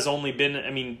has only been. I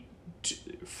mean,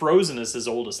 Frozen is his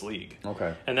oldest league.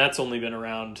 Okay. And that's only been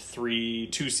around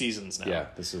 2 seasons now. Yeah,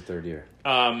 this is the third year.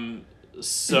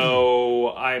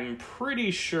 So I'm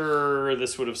pretty sure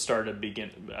this would have started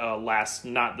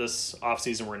not this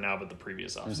offseason we're in now, but the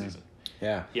previous offseason.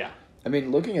 Yeah. Yeah. I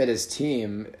mean, looking at his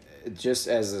team, just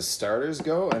as the starters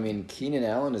go, I mean, Keenan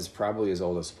Allen is probably his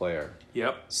oldest player.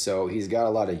 Yep. So he's got a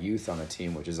lot of youth on the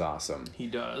team, which is awesome. He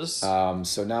does.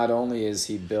 So not only is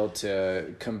he built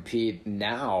to compete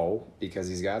now because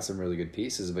he's got some really good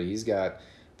pieces, but he's got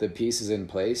the pieces in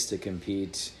place to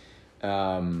compete,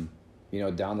 down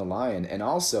the line. And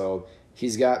also,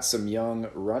 he's got some young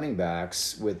running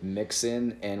backs with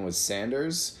Mixon and with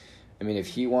Sanders. I mean, if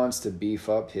he wants to beef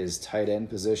up his tight end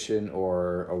position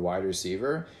or a wide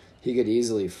receiver, he could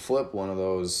easily flip one of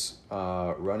those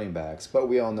running backs. But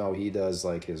we all know he does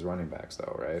like his running backs,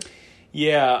 though, right?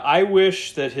 Yeah, I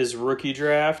wish that his rookie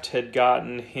draft had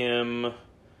gotten him.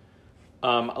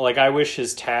 I wish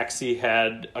his taxi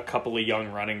had a couple of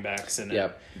young running backs in it.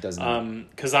 Yep, doesn't.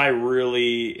 Because I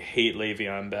really hate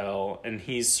Le'Veon Bell, and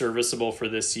he's serviceable for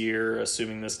this year,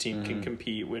 assuming this team can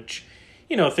compete. Which,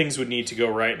 things would need to go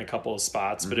right in a couple of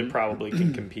spots, but it probably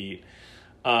can compete.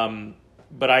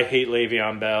 But I hate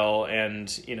Le'Veon Bell and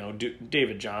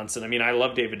David Johnson. I mean, I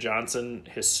love David Johnson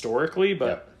historically,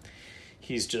 but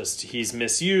he's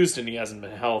misused and he hasn't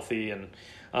been healthy, and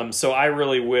so I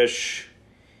really wish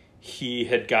he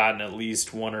had gotten at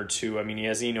least one or two. I mean, he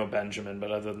has Eno Benjamin,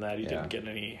 but other than that, he didn't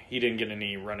get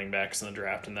any running backs in the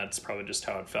draft, and that's probably just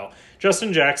how it fell.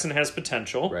 Justin Jackson has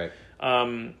potential, Right.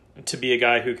 To be a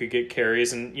guy who could get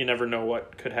carries, and you never know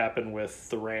what could happen with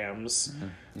the Rams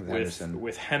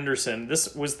with Henderson.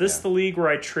 This was the league where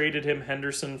I traded him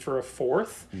Henderson for a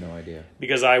fourth? No idea.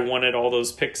 Because I wanted all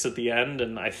those picks at the end,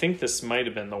 and I think this might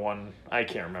have been the one. I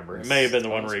can't remember. It may have been the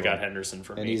one where he got Henderson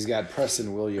for me. And he's got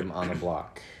Preston Williams on the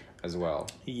block as well.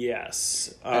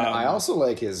 Yes. And I also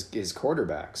like his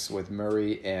quarterbacks with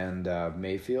Murray and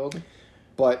Mayfield,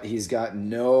 but he's got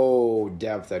no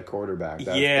depth at quarterback.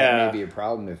 That may be a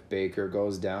problem if Baker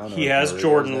goes down. He has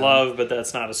Jordan Love, but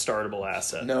that's not a startable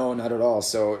asset. No, not at all.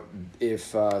 So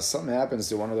if something happens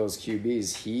to one of those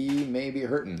QBs, he may be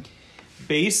hurting.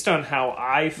 Based on how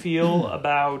I feel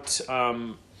about,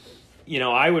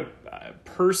 I would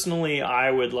personally,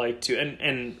 I would like to,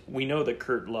 and we know that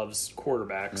Kurt loves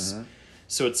quarterbacks,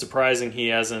 so it's surprising he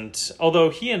hasn't. Although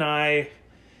he and I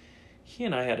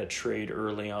had a trade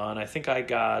early on. I think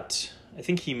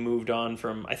he moved on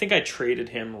from. I think I traded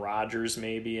him Rodgers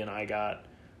maybe, and I got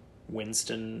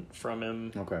Winston from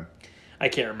him. Okay. I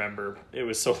can't remember. It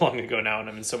was so long ago now, and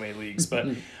I'm in so many leagues. But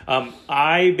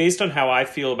based on how I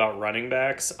feel about running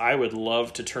backs, I would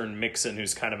love to turn Mixon,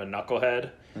 who's kind of a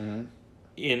knucklehead,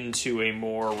 into a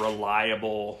more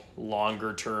reliable,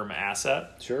 longer-term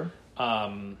asset. Sure.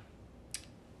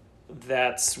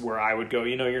 That's where I would go.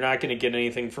 You're not going to get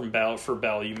anything from Bell. For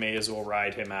Bell, you may as well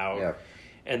ride him out. Yep.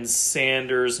 And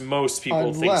Sanders, most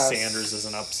people think Sanders is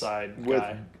an upside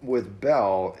guy. With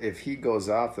Bell, if he goes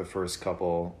off the first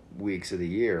couple weeks of the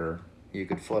year, you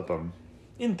could flip him.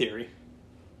 In theory.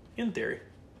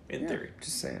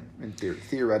 Just saying. In theory.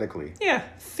 Theoretically. Yeah,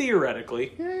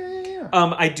 theoretically. Yeah.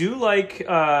 I do like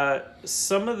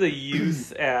some of the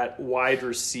youth at wide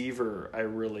receiver I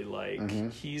really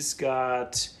like. He's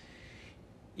got,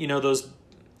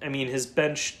 his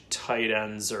bench tight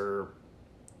ends are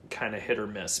kind of hit or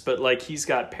miss, but he's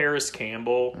got Paris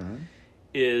Campbell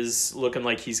is looking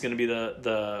like he's going to be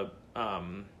the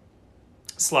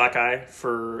slot guy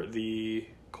for the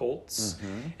Colts,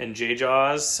 and J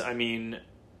Jaws.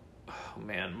 Oh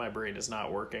man, my brain is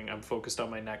not working. I'm focused on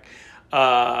my neck.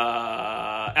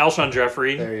 Alshon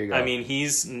Jeffrey. There you go.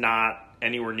 He's not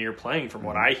anywhere near playing from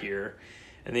what I hear,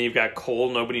 and then you've got Cole.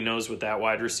 Nobody knows what that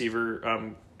wide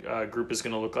receiver group is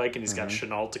going to look like, and he's got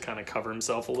Chenault to kind of cover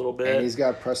himself a little bit. And he's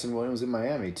got Preston Williams in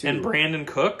Miami, too. And Brandon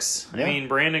Cooks. Yeah.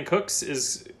 Brandon Cooks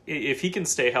is, if he can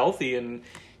stay healthy and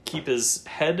keep his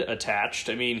head attached,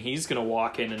 he's going to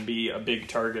walk in and be a big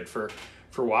target for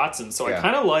Watson. So I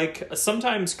kind of like,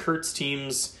 sometimes Kurt's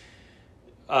teams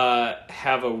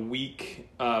have a weak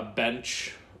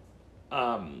bench,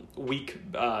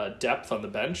 weak depth on the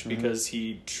bench because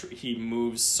he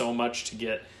moves so much to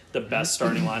get the best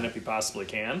starting lineup he possibly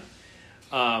can.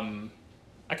 I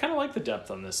kind of like the depth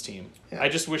on this team. Yeah. I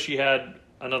just wish he had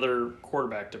another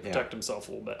quarterback to protect himself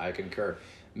a little bit. I concur.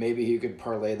 Maybe he could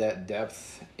parlay that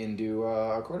depth into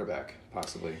a quarterback,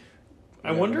 possibly.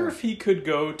 I wonder if he could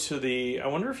go to the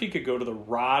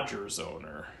Rodgers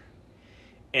owner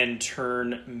and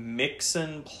turn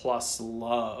Mixon plus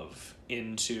Love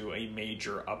into a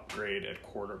major upgrade at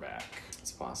quarterback.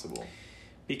 It's possible.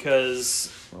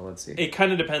 Because let's see. It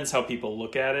kind of depends how people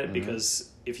look at it, because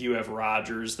if you have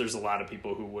Rodgers, there's a lot of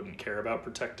people who wouldn't care about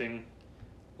protecting.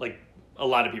 A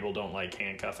lot of people don't like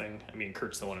handcuffing.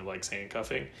 Kurt's the one who likes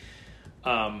handcuffing.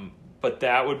 But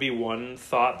that would be one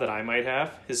thought that I might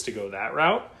have, is to go that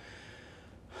route.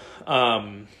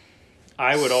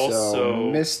 I would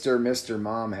also... Mr.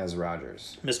 Mom has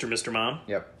Rodgers. Mr. Mom?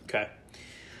 Yep. Okay.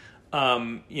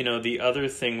 The other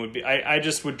thing would be... I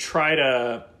just would try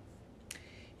to...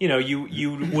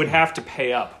 you would have to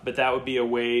pay up, but that would be a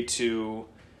way to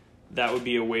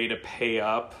pay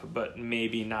up, but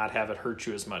maybe not have it hurt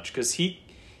you as much, because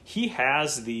he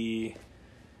has the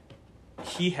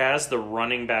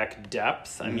running back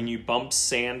depth. You bump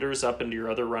Sanders up into your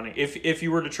other running. If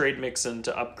you were to trade Mixon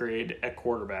to upgrade at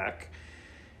quarterback,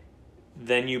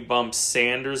 then you bump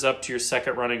Sanders up to your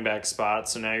second running back spot.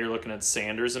 So now you're looking at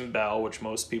Sanders and Bell, which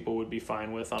most people would be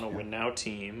fine with on a win now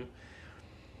team.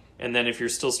 And then if you're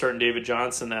still starting David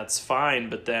Johnson, that's fine.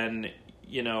 But then,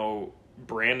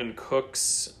 Brandon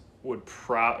Cooks or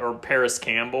Paris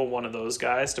Campbell, one of those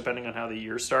guys, depending on how the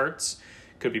year starts,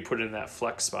 could be put in that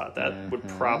flex spot. That would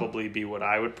probably be what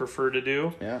I would prefer to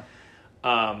do. Yeah.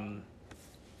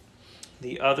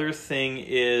 The other thing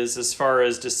is, as far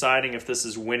as deciding if this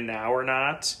is win now or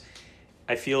not,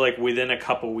 I feel like within a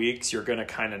couple weeks, you're going to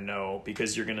kind of know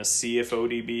because you're going to see if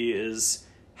ODB is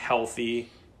healthy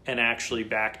and actually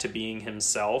back to being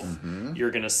himself. Mm-hmm.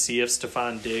 You're going to see if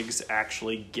Stephon Diggs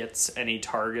actually gets any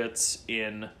targets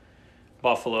in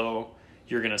Buffalo.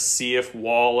 You're going to see if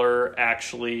Waller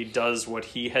actually does what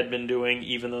he had been doing,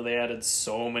 even though they added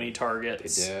so many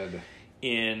targets. They did.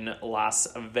 In Las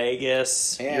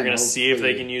Vegas. And you're going to see if they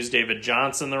hopefully- can use David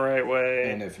Johnson the right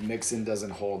way. And if Mixon doesn't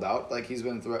hold out like he's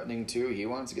been threatening to, he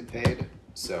wants to get paid.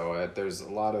 So there's a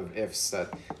lot of ifs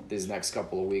that these next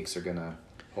couple of weeks are going to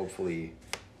hopefully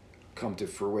come to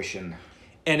fruition.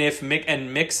 And if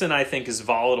Mixon, I think, is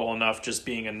volatile enough just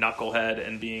being a knucklehead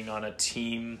and being on a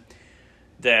team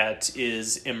that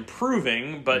is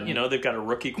improving, but, you know, they've got a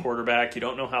rookie quarterback. You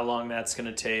don't know how long that's going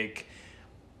to take.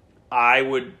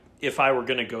 If I were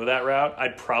going to go that route,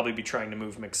 I'd probably be trying to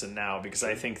move Mixon now because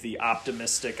I think the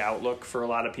optimistic outlook for a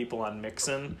lot of people on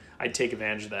Mixon, I'd take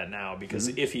advantage of that now because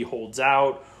if he holds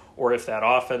out or if that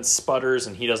offense sputters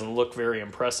and he doesn't look very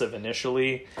impressive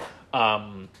initially,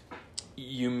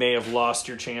 you may have lost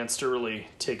your chance to really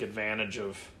take advantage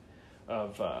of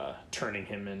turning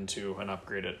him into an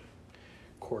upgraded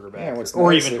quarterback Yeah, what's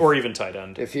or nice even tight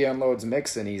end. If he unloads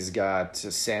Mixon, he's got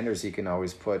Sanders he can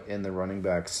always put in the running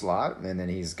back slot, and then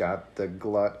he's got the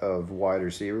glut of wide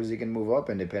receivers he can move up,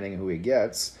 and depending on who he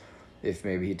gets, if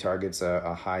maybe he targets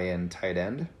a high-end tight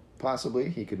end, possibly,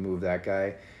 he could move that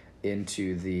guy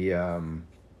into the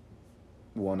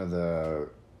one of the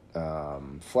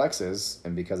flexes,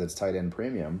 and because it's tight end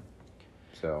premium,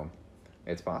 so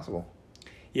it's possible.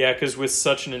 Yeah, because with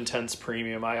such an intense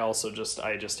premium, I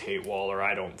just hate Waller.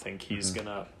 I don't think he's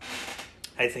gonna.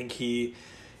 I think he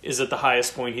is at the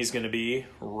highest point he's going to be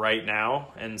right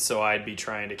now, and so I'd be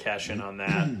trying to cash in on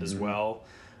that as well.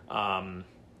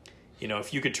 You know,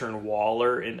 if you could turn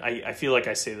Waller, and I feel like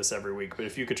I say this every week, but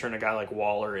if you could turn a guy like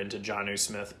Waller into Jonnu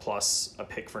Smith plus a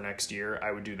pick for next year,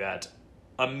 I would do that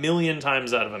 1,000,000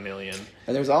 times out of 1,000,000.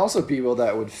 And there's also people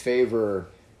that would favor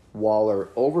Waller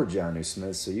over Jonnu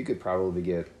Smith, so you could probably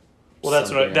get. Well,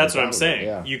 that's what I'm something saying.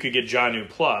 yeah. You could get Jonnu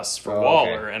plus for Oh,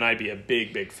 Waller, okay. and I'd be a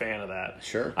big fan of that.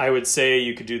 Sure. I would say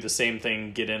you could do the same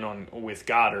thing, get in on with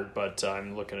Goddard, but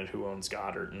I'm looking at who owns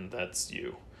Goddard, and that's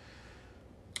you.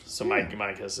 So my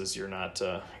guess is you're not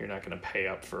going to pay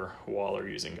up for Waller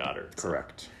using Goddard.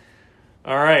 Correct.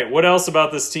 All right, what else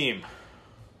about this team?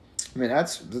 I mean,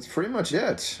 that's pretty much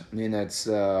it. I mean, that's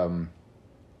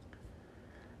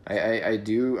I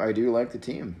do like the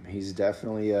team. He's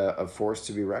definitely a force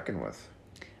to be reckoned with.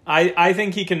 I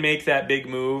think he can make that big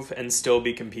move and still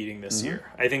be competing this year.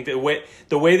 I think the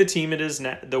way the team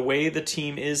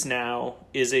is now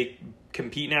is a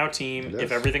compete now team.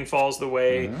 If everything falls the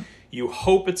way you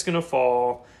hope it's going to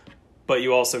fall, but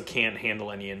you also can't handle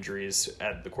any injuries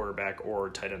at the quarterback or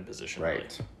tight end position. Right. Really.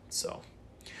 So,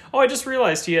 I just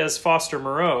realized he has Foster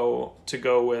Moreau to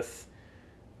go with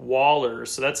Waller,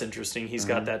 so that's interesting. He's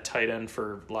got that tight end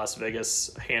for Las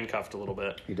Vegas handcuffed a little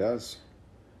bit. He does.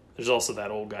 There's also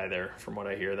that old guy there, from what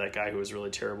I hear. That guy who was really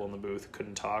terrible in the booth,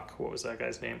 couldn't talk. What was that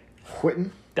guy's name?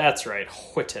 Whitten? That's right,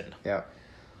 Whitten. Yeah.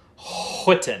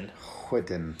 Whitten.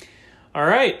 All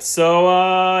right, so,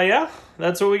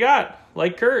 that's what we got.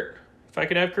 Like Kurt. If I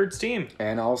could have Kurt's team.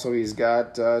 And also he's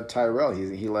got Tyrell.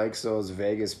 He likes those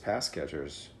Vegas pass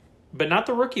catchers. But not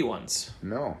the rookie ones.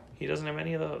 No. He doesn't have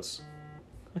any of those.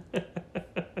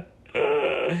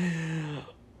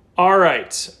 All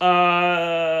right.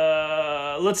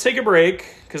 Let's take a break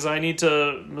because I need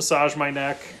to massage my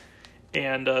neck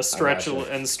and stretch a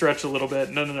little bit.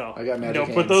 No. I got magic Don't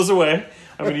hands. put those away.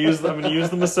 I'm gonna use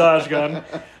the massage gun.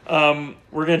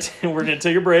 We're gonna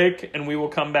take a break and we will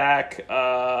come back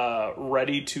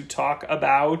ready to talk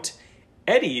about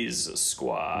Eddie's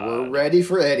squad. We're ready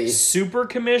for Eddie. Super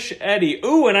commish Eddie.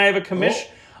 Ooh, and I have a commish.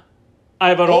 I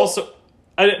have also.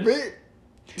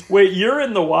 Wait, you're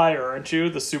in the wire, aren't you?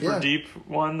 The super deep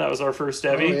one. That was our first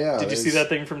Evie. Oh, yeah, Did you see that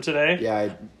thing from today?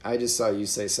 Yeah, I just saw you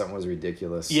say something was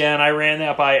ridiculous. Yeah, and I ran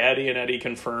that by Eddie, and Eddie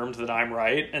confirmed that I'm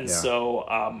right, and Yeah. so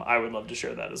I would love to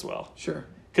share that as well. Sure.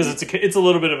 Because it's a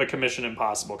little bit of a Commission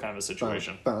Impossible kind of a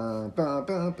situation.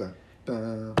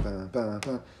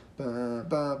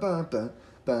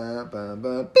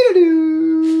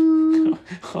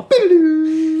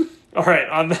 All right,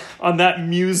 on that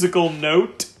musical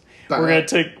note, we're gonna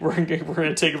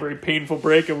take a very painful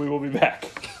break, and we will be back.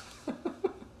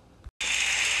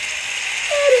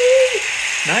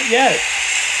 Not yet.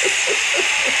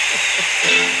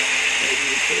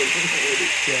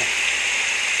 Yeah.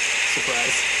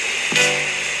 Surprise.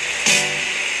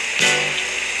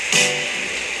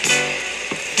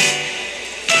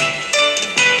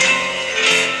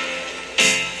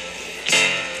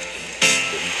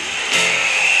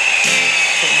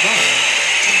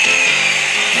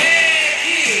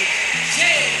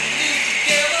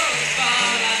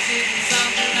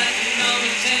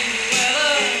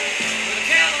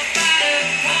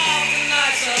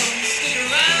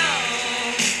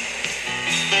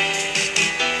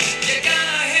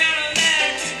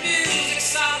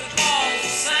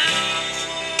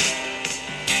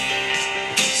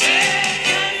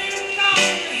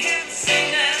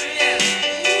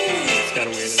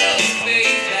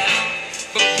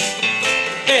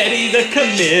 the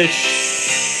commish.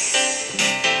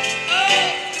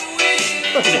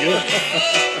 Pretty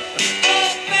good.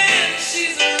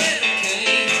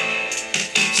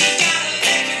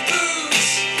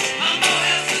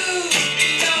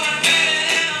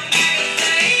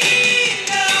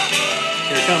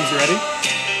 Here it comes, ready?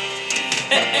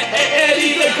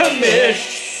 Eddie the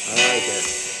commish. I like it.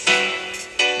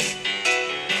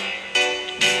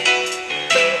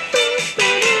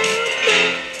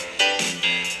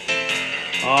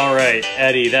 All right,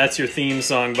 Eddie, that's your theme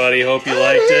song, buddy. Hope you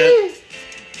liked it.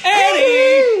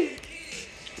 Eddie!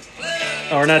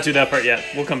 Oh, we're not doing that part yet.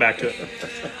 We'll come back to it.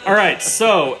 All right,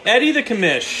 so Eddie the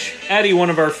commish. Eddie, one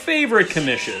of our favorite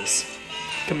commishes.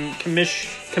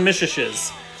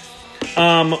 Commishes.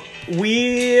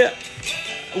 We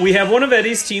have one of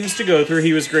Eddie's teams to go through.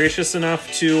 He was gracious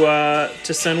enough to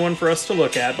send one for us to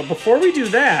look at. But before we do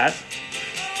that,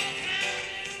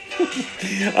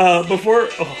 before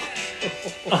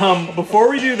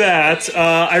we do that,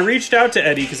 I reached out to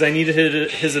Eddie because I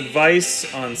needed his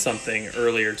advice on something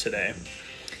earlier today.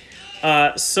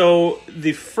 So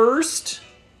the first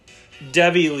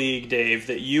Devi League, Dave,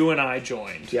 that you and I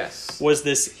joined, Yes. was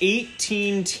this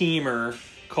 18-teamer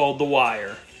called The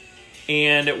Wire.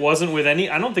 And it wasn't with I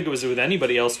don't think it was with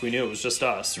anybody else we knew. It was just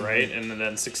us, right? And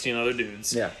then 16 other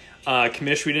dudes. Yeah.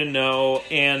 Commish we didn't know.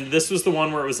 And this was the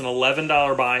one where it was an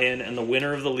 $11 buy-in, and the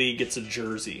winner of the league gets a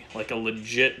jersey, like a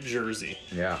legit jersey.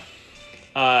 Yeah.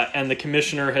 And the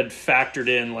commissioner had factored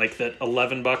in like that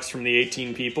 $11 from the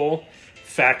 18 people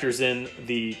factors in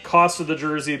the cost of the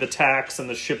jersey, the tax, and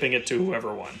the shipping it to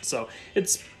whoever won. So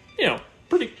it's,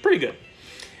 pretty good.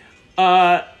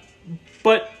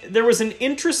 But there was an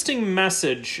interesting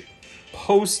message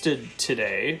posted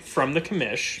today from the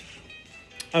commish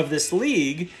of this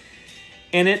league,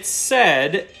 and it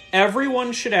said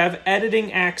everyone should have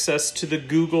editing access to the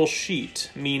Google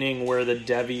Sheet, meaning where the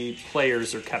Devi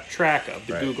players are kept track of,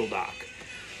 the Right. Google Doc.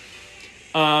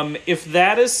 If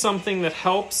that is something that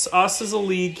helps us as a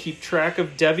league keep track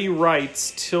of Devi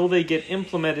rights till they get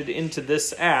implemented into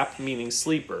this app, meaning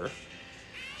Sleeper,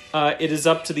 it is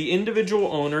up to the individual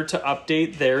owner to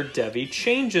update their Devi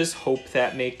changes. Hope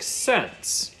that makes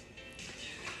sense.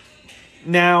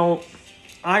 Now,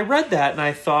 I read that and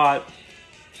I thought,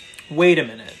 wait a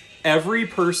minute. Every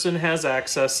person has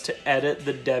access to edit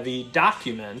the Devi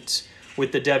document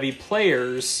with the Devi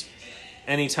players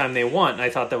anytime they want. And I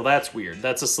thought, well, that's weird.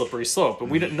 That's a slippery slope.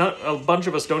 But a bunch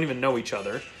of us don't even know each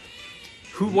other.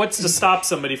 What's to stop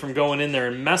somebody from going in there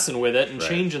and messing with it and Right.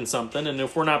 changing something? And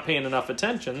if we're not paying enough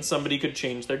attention, somebody could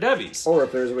change their Devis. Or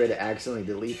if there's a way to accidentally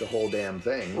delete the whole damn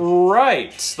thing.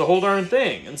 Right, the whole darn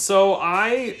thing. And so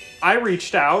I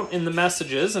reached out in the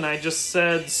messages and I just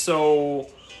said, so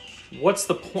what's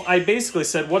the point? I basically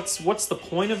said, what's the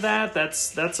point of that?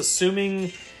 That's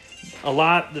assuming a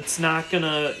lot that's not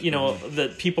gonna,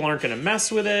 that people aren't gonna mess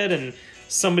with it. And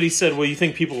somebody said, well, you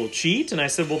think people will cheat? And I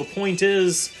said, well, the point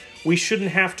is we shouldn't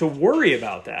have to worry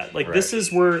about that. Like, Right. this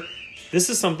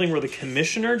is something where the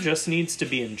commissioner just needs to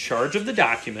be in charge of the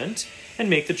document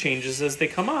and make the changes as they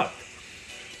come up.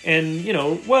 And,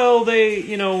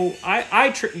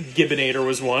 Gibbinator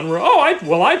was one where,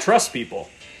 I trust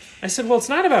people. I said, well, it's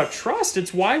not about trust.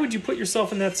 It's why would you put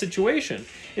yourself in that situation?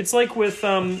 It's like with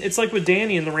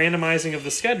Danny and the randomizing of the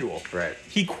schedule. Right.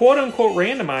 He quote unquote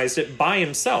randomized it by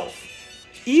himself.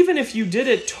 Even if you did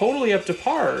it totally up to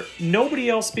par, nobody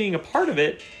else being a part of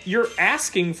it, you're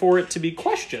asking for it to be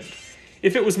questioned.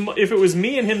 If it was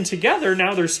me and him together,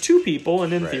 now there's two people,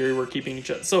 and in Right. theory we're keeping each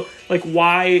other. So, like,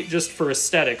 why, just for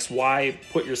aesthetics, why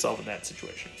put yourself in that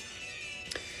situation?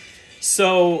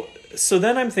 So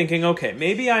then I'm thinking, okay,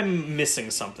 maybe I'm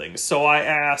missing something. So I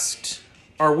asked,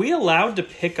 are we allowed to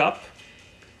pick up?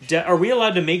 Are we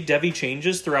allowed to make Devi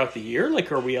changes throughout the year?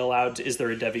 Like, are we allowed to, is there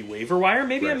a Devi waiver wire?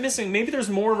 Maybe Right. I'm missing, maybe there's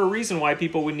more of a reason why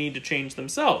people would need to change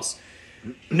themselves.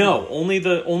 No, only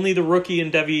the rookie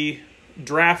and Devi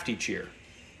draft each year.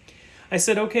 I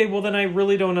said, okay, well then I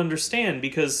really don't understand,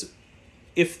 because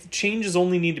if changes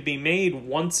only need to be made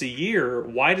once a year,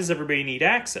 why does everybody need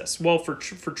access? Well, for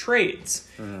trades,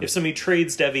 if somebody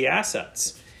trades Devi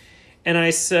assets. And I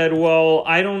said, well,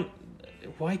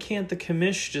 why can't the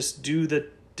commish just do the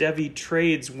Devi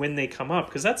trades when they come up?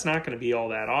 Because that's not going to be all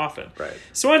that often. Right.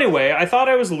 So anyway, I thought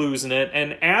I was losing it,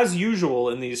 and as usual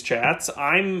in these chats,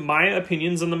 my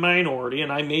opinion's in the minority,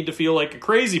 and I'm made to feel like a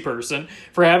crazy person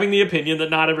for having the opinion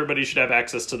that not everybody should have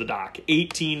access to the doc.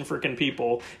 18 freaking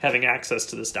people having access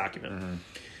to this document. Mm-hmm.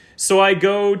 So I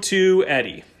go to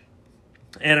Eddie,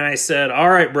 and I said, all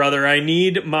right, brother, I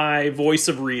need my voice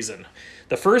of reason.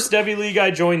 The first Devi League I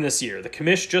joined this year, the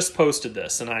commish just posted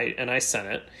this, and I sent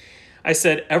it. I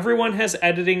said, everyone has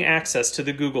editing access to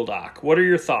the Google Doc. What are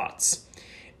your thoughts?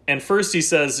 And first he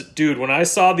says, dude, when I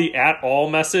saw the @all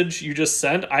message you just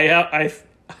sent, I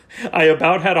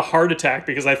about had a heart attack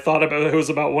because I thought it was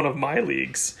about one of my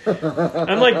leagues.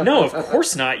 I'm like, no, of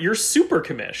course not. You're super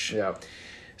commish. Yeah.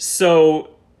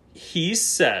 So he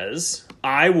says,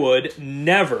 I would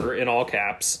never, in all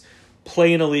caps,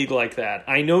 play in a league like that.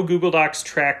 I know Google Docs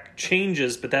track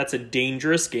changes, but that's a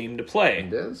dangerous game to play.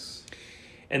 It is.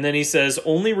 And then he says,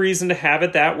 only reason to have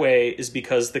it that way is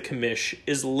because the commish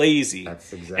is lazy.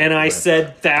 That's exactly and I what I said,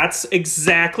 thought. that's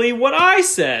exactly what I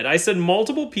said. I said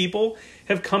multiple people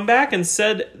have come back and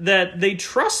said that they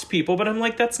trust people, but I'm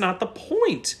like, that's not the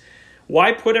point.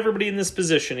 Why put everybody in this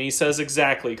position? And he says,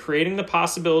 exactly, creating the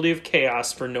possibility of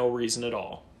chaos for no reason at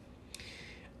all.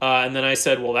 And then I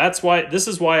said, well, this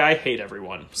is why I hate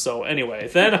everyone. So anyway,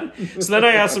 then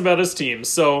I asked him about his team.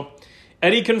 So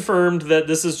Eddie confirmed that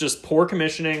this is just poor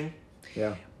commissioning.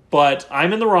 Yeah. But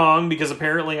I'm in the wrong because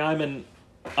apparently I'm an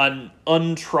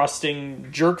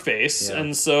untrusting jerkface. Yeah.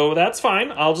 And so that's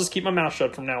fine. I'll just keep my mouth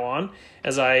shut from now on,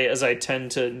 as I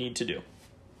tend to need to do.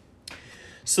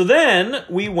 So then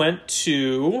we went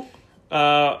to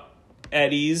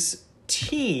Eddie's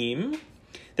team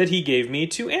that he gave me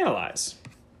to analyze.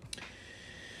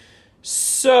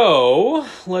 So,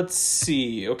 let's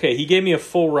see. Okay, he gave me a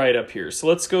full write-up here. So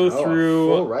let's go through...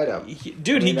 Full write-up.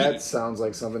 That sounds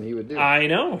like something he would do. I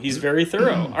know. He's very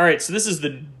thorough. All right, so this is the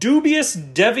dubious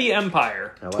Devi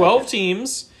Empire. I like 12 it.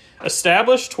 teams,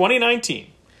 established 2019.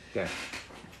 Okay.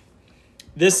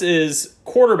 This is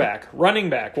quarterback, running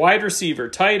back, wide receiver,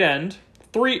 tight end,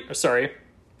 4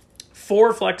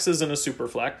 flexes and a super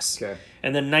flex, Okay.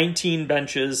 and then 19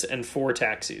 benches and 4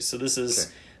 taxis. So this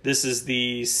is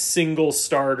the single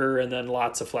starter and then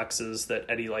lots of flexes that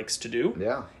Eddie likes to do.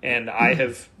 Yeah. And I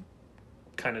have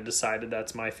kind of decided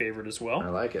that's my favorite as I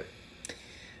well. like it.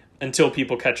 Until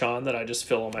people catch on that I just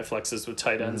fill all my flexes with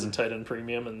tight ends and tight end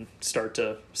premium and start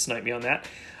to snipe me on that.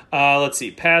 Let's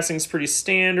see. Passing's pretty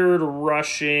standard.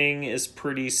 Rushing is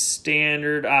pretty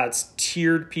standard. It's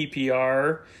tiered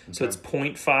PPR. So it's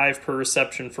 0.5 per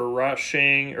reception for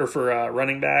rushing or for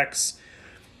running backs.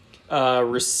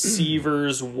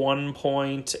 Receivers 1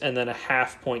 point and then a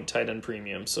 0.5 point tight end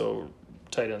premium. So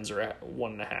tight ends are at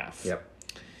 1.5. Yep.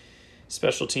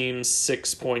 Special teams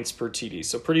 6 points per TD.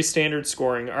 So pretty standard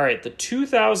scoring. All right, the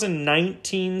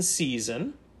 2019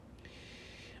 season.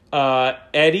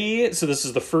 Eddie, so this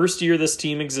is the first year this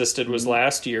team existed, was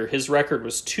last year. His record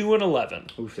was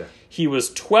 2-11. Oof, yeah. He was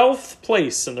 12th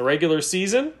place in the regular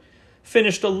season,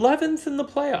 finished 11th in the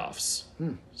playoffs.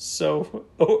 So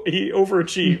he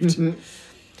overachieved.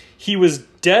 He was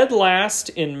dead last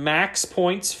in max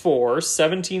points for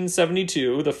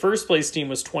 1772. The first place team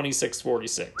was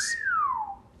 2646.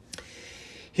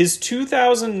 His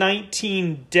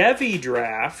 2019 Devi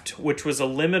draft, which was a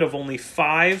limit of only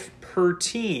 5 per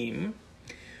team,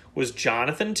 was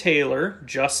Jonathan Taylor,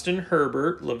 Justin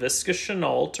Herbert, Laviska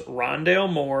Shenault,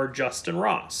 Rondale Moore, Justin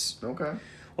Ross. Okay.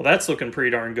 Well, that's looking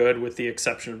pretty darn good with the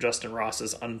exception of Justin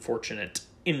Ross's unfortunate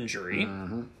injury.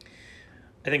 Mm-hmm.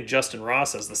 I think Justin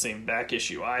Ross has the same back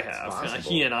issue I have. possible.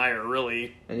 He and I are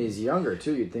really... And he's younger,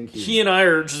 too. You'd think He and I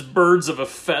are just birds of a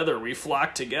feather. We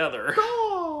flock together.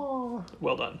 Oh.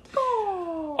 Well done.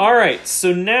 All right,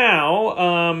 so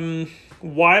now,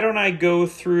 why don't I go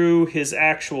through his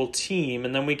actual team,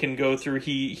 and then we can go through...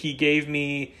 He gave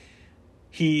me...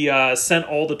 He sent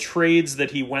all the trades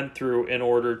that he went through in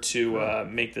order to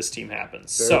make this team happen.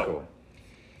 Very cool.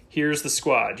 Here's the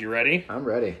squad. You ready? I'm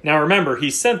ready. Now remember, he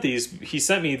sent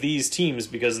me these teams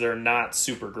because they're not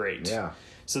super great. Yeah.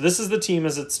 So this is the team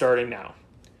as it's starting now.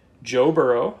 Joe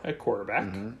Burrow at quarterback,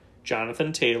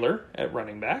 Jonathan Taylor at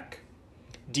running back,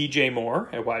 DJ Moore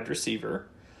at wide receiver,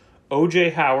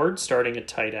 OJ Howard starting at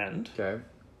tight end. Okay.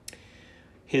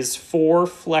 His 4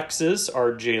 flexes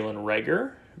are Jalen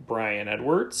Reagor, Brian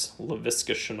Edwards,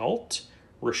 Laviska Shenault,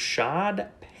 Rashad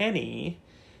Penny,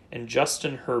 and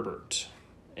Justin Herbert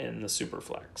in the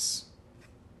Superflex.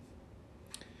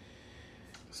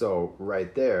 So,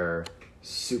 right there,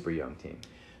 super young team.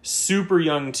 Super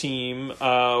young team,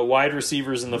 wide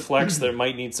receivers in the flex that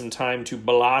might need some time to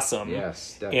blossom.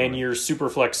 Yes, definitely. And your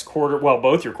Superflex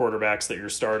both your quarterbacks that you're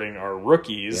starting are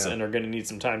rookies and are going to need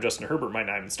some time. Justin Herbert might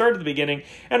not even start at the beginning.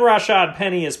 And Rashad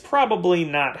Penny is probably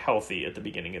not healthy at the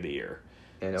beginning of the year.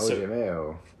 And OJ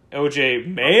Mayo. OJ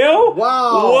Mayo?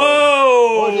 Wow.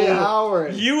 Whoa! OJ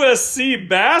Howard. USC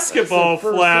basketball That's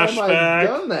the first time flashback. I've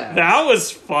done that. That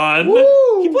was fun.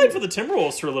 Woo! He played for the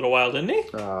Timberwolves for a little while, didn't he?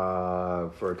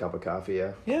 For a cup of coffee,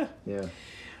 yeah. Yeah. Yeah.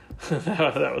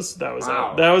 that was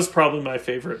Wow. that was probably my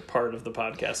favorite part of the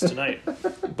podcast tonight.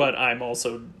 But I'm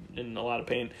also in a lot of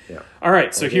pain. Yeah. All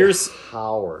right, so here's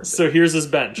Howard. his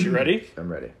bench. You ready?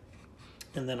 I'm ready.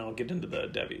 And then I'll get into the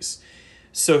Devies.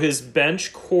 So his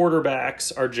bench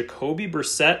quarterbacks are Jacoby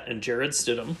Brissett and Jared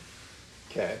Stidham.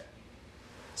 Okay.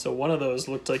 So one of those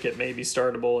looked like it may be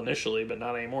startable initially, but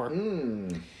not anymore.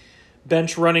 Mm.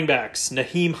 Bench running backs,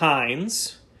 Naheem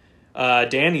Hines,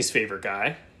 Danny's favorite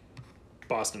guy,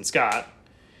 Boston Scott.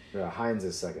 Yeah, Hines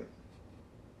is second.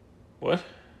 What?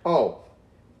 Oh.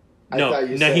 No, thought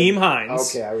you Naheem said,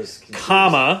 Hines, Okay, I was confused.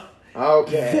 comma,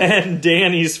 Okay. and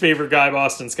Danny's favorite guy,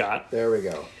 Boston Scott. There we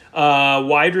go.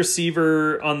 Wide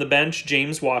receiver on the bench,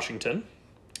 James Washington.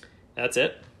 That's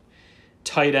it.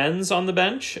 Tight ends on the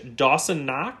bench, Dawson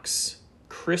Knox,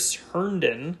 Chris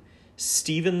Herndon,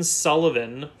 Steven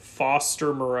Sullivan,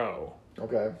 Foster Moreau.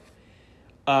 Okay.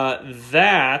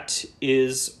 That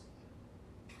is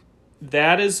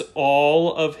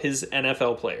all of his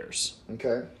NFL players.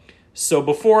 Okay. So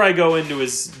before I go into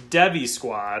his Devy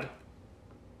squad,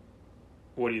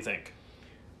 what do you think?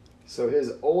 So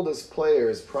his oldest player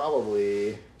is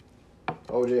probably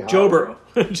O.J. Howard. Joe Burrow.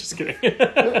 Just kidding.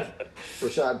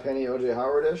 Rashad Penny, O.J.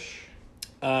 Howard-ish.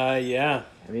 Yeah.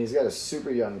 I mean, he's got a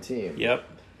super young team. Yep.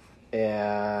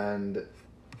 And,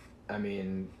 I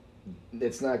mean,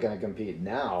 it's not going to compete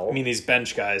now. I mean, these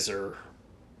bench guys are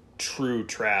true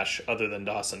trash other than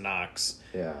Dawson Knox.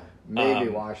 Yeah. Maybe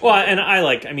Washington. Well, and I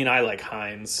like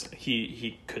Hines.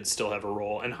 He could still have a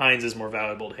role, and Hines is more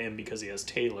valuable to him because he has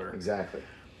Taylor. Exactly.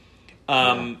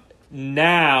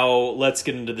 Now let's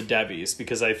get into the Devies,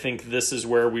 because I think this is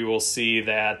where we will see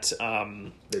that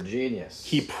The genius.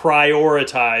 he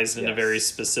prioritized in a Yes. very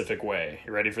specific way.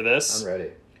 You ready for this? I'm ready.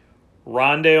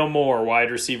 Rondale Moore,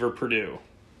 wide receiver, Purdue.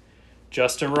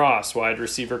 Justin Ross, wide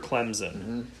receiver,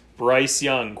 Clemson. Bryce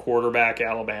Young, quarterback,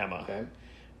 Alabama. Okay.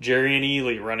 Jerrion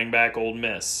Ely, running back, Ole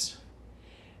Miss.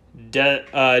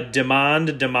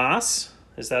 Demond Demas,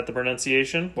 is that the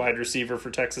pronunciation? Wide receiver for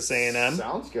Texas A&M.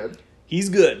 Sounds good. He's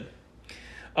good.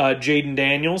 Jaden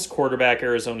Daniels, quarterback,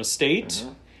 Arizona State.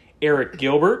 Eric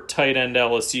Gilbert, tight end,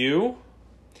 LSU.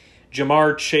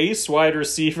 Jamar Chase, wide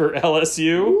receiver,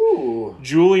 LSU. Ooh.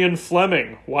 Julian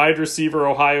Fleming, wide receiver,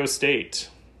 Ohio State.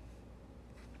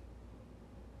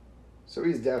 So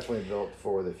he's definitely built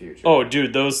for the future. Oh,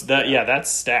 dude,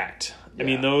 that's stacked. I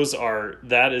mean,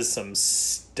 that is some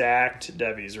stacked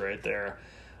Devies right there.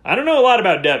 I don't know a lot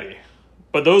about Devy,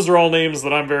 but those are all names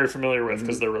that I'm very familiar with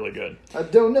because they're really good. I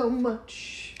don't know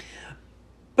much.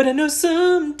 But I know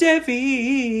some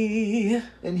Devy,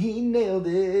 And he nailed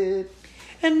it.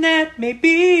 and that may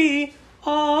be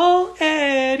all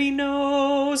Eddie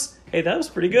knows. Hey, that was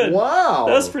pretty good. Wow.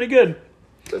 That was pretty good.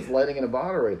 That's lightning in a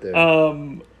bottle right there.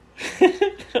 Oh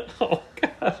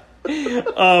god.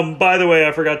 By the way,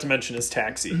 I forgot to mention his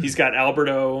taxi. He's got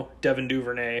Alberto, Devin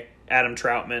Duvernay, Adam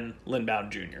Troutman, Lynn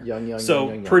Bowden Jr.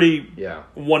 Young. Pretty Yeah.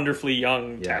 wonderfully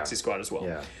young Yeah. taxi squad as well.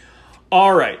 Yeah.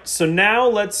 All right, so now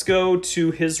let's go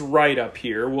to his write-up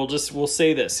here. We'll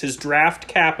say this. His draft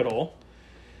capital,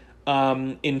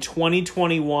 in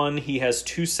 2021, he has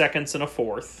 2 seconds and a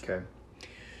fourth. Okay.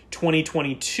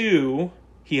 2022,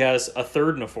 he has a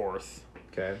third and a fourth.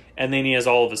 Okay. And then he has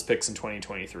all of his picks in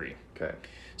 2023. Okay.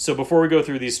 So before we go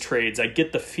through these trades, I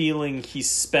get the feeling he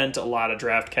spent a lot of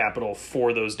draft capital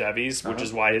for those Devies, which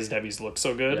is why his Devies look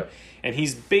so good. Yep. And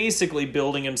he's basically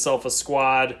building himself a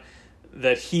squad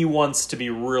that he wants to be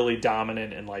really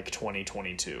dominant in like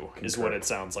 2022, is what it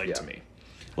sounds like to me.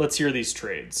 Let's hear these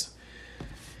trades.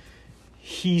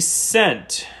 He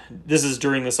sent, this is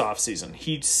during this offseason,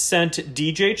 he sent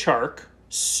DJ Chark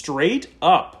straight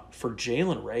up for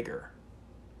Jalen Reagor.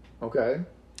 Okay.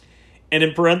 And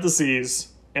in parentheses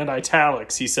and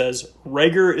italics, he says,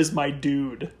 Reagor is my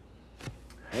dude.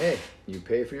 Hey, you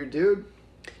pay for your dude.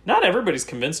 Not everybody's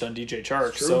convinced on DJ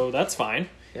Chark, True. so that's fine.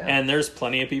 Yeah. And there's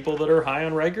plenty of people that are high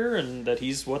on Reagor and that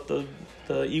he's what the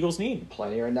Eagles need.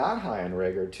 Plenty are not high on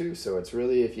Reagor, too. So it's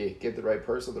really, if you get the right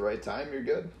person at the right time, you're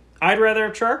good. I'd rather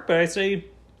have Chark, but I say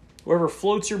whoever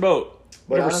floats your boat,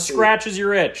 But whoever honestly, scratches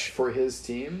your itch. For his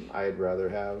team, I'd rather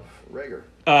have Reagor.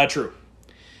 True.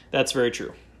 That's very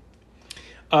true.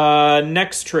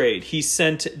 Next trade, he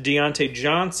sent Deontay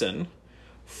Johnson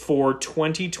for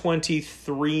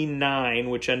 2023-9,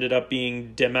 which ended up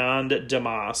being Demond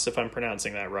Demas, if I'm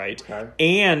pronouncing that right, Okay.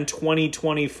 and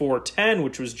 2024-10,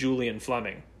 which was Julian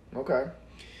Fleming. Okay.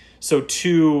 So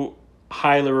 2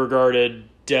 highly regarded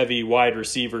Devy wide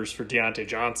receivers for Deontay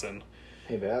Johnson.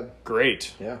 Hey, bad.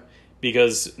 Great. Yeah.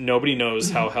 Because nobody knows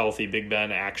how healthy Big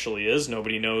Ben actually is.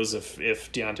 Nobody knows if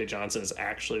Deontay Johnson is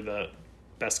actually the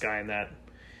best guy in that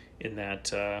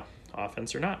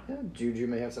offense or not. Yeah, Juju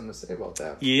may have something to say about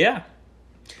that. Yeah.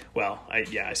 Well,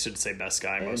 I should say best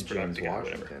guy, most And productive James guy,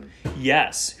 Washington. whatever.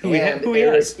 Yes. Who And he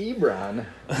Eric has. Ebron.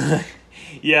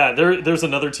 Yeah, there's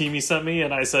another team he sent me,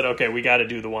 and I said, okay, we got to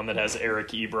do the one that has Eric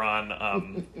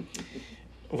Ebron.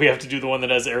 We have to do the one that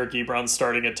has Eric Ebron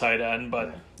starting at tight end,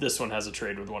 but this one has a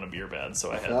trade with one of your bad,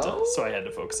 so I had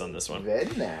to focus on this one. Very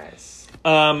nice.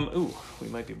 Ooh, we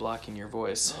might be blocking your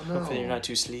voice. Oh, no. Hopefully you're not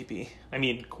too sleepy. I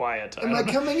mean, quiet. Am I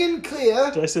coming in clear?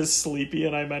 Did I say sleepy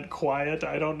and I meant quiet?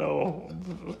 I don't know.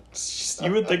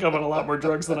 You would think I'm on a lot more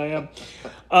drugs than I am.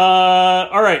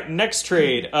 All right, next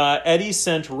trade. Eddie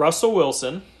sent Russell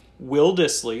Wilson, Will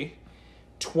Dissly,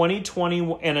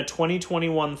 2020 and a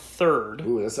 2021 third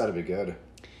Ooh, this ought to be good.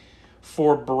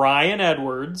 for Brian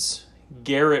Edwards,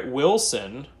 Garrett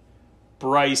Wilson,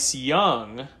 Bryce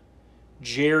Young,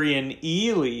 Jarian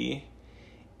Ely,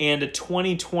 and a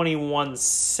 2021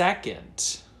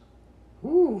 second.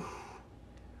 Ooh.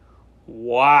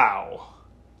 Wow.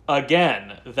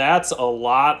 Again, that's a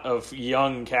lot of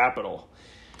young capital.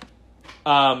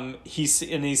 He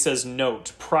says,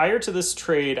 note, prior to this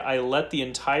trade, I let the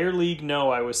entire league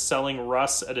know I was selling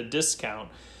Russ at a discount,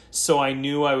 so I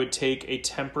knew I would take a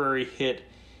temporary hit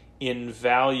in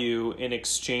value in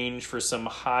exchange for some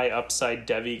high upside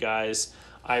Devy guys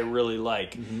I really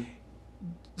like. Mm-hmm.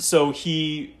 So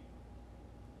he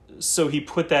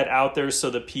put that out there so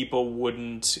that people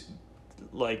wouldn't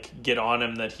get on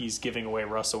him that he's giving away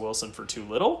Russell Wilson for too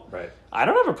little. Right. I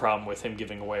don't have a problem with him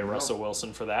giving away Russell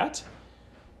Wilson for that.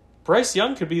 Bryce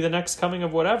Young could be the next coming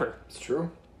of whatever. It's true.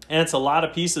 And it's a lot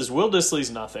of pieces. Will Dissly's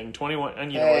nothing. 21,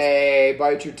 and hey,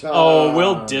 bite your tongue. Oh,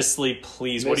 Will Dissly,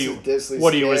 please. Mrs. What are you,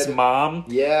 Dissly's his mom?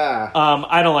 Yeah.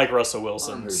 I don't like Russell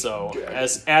Wilson, Understood.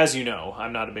 so as you know,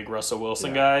 I'm not a big Russell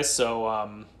Wilson guy, so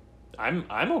I'm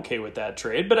okay with that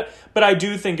trade. But I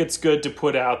do think it's good to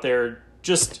put out there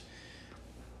just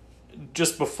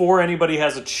before anybody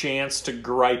has a chance to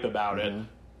gripe about it.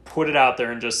 Put it out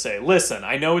there and just say, listen,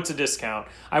 I know it's a discount.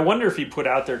 I wonder if he put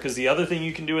out there, because the other thing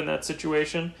you can do in that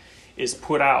situation is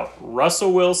put out,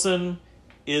 Russell Wilson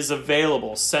is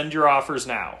available. Send your offers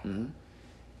now. Mm-hmm.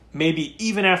 Maybe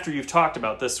even after you've talked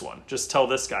about this one, just tell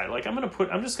this guy,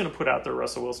 I'm just going to put out there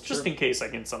Russell Wilson, just in case I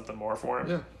get something more for him.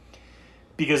 Yeah.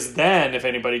 Because then if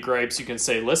anybody gripes, you can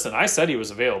say, listen, I said he was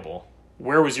available.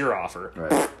 Where was your offer?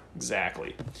 Right.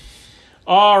 Exactly.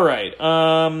 All right.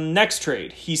 Next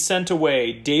trade. He sent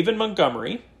away David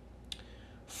Montgomery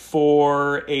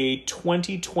for a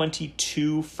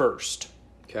 2022 first.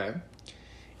 Okay.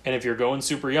 And if you're going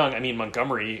super young, I mean,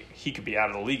 Montgomery, he could be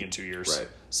out of the league in 2 years. Right.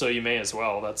 So you may as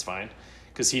well. That's fine.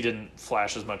 Because he didn't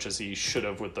flash as much as he should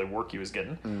have with the work he was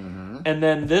getting. Mm-hmm. And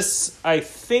then this, I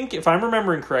think, if I'm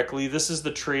remembering correctly, this is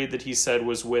the trade that he said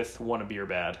was with Wanna Be or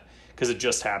Bad. Because it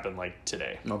just happened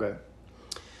today. Okay.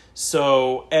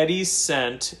 So Eddie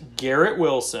sent Garrett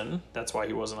Wilson. That's why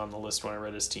he wasn't on the list when I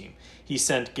read his team. He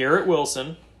sent Garrett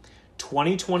Wilson,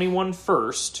 2021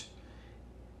 first,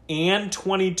 and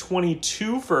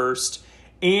 2022 first,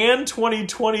 and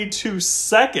 2022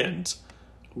 second.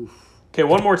 Oof. Okay,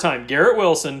 one more time. Garrett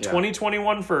Wilson,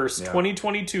 2021 first,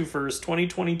 2022 first,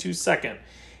 2022 second.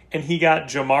 And he got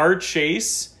Jamar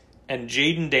Chase and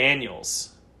Jaden Daniels.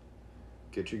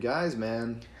 Get your guys,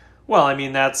 man. Well, I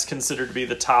mean, that's considered to be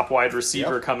the top wide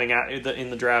receiver coming out in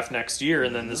the draft next year,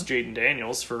 and then this Jaden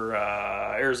Daniels for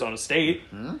Arizona State.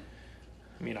 Mm-hmm.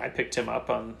 I mean, I picked him up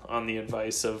on the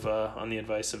advice of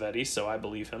Eddie, so I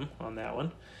believe him on that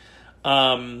one.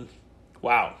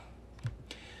 Wow.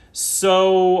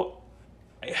 So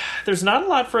there's not a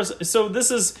lot for us. So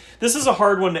this is a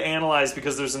hard one to analyze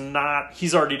because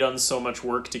he's already done so much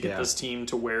work to get this team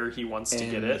to where he wants to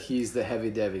get it. He's the heavy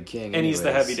Devy king. And he's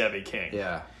the heavy Devy king.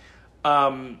 Yeah.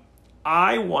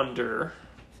 I wonder.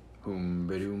 Boom,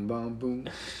 ba-doom, bum, boom.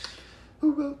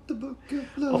 Who wrote the book of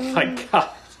love? Oh my god.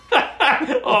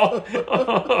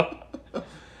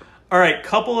 All right,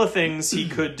 couple of things he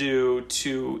could do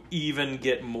to even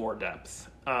get more depth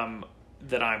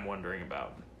that I'm wondering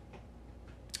about.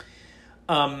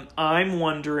 I'm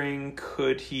wondering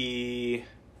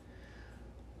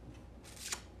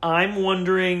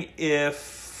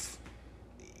if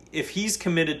he's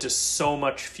committed to so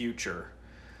much future,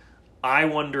 I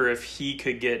wonder if he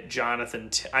could get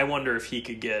I wonder if he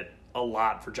could get a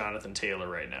lot for Jonathan Taylor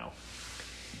right now.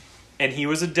 And he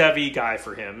was a Devy guy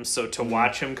for him, so to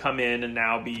watch him come in and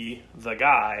now be the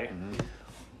guy. Mm-hmm.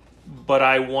 But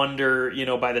I wonder,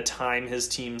 by the time his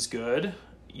team's good,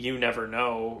 you never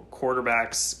know. Running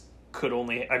backs could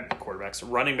only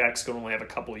have a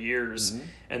couple years,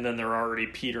 and then they're already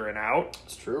petering out.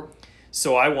 It's true.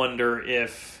 So I wonder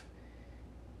if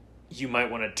you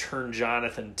might want to turn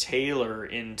Jonathan Taylor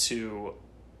into,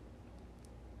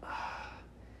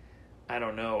 I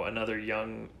don't know, another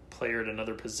young player at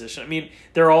another position. I mean,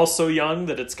 they're all so young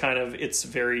that it's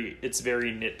very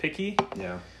nitpicky.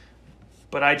 Yeah.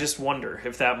 But I just wonder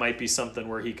if that might be something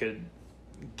where he could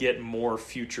get more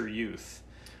future youth.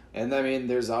 And I mean,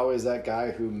 there's always that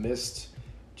guy who missed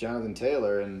Jonathan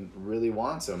Taylor and really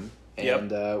wants him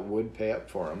and would pay up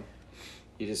for him.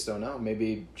 You just don't know.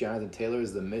 Maybe Jonathan Taylor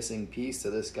is the missing piece to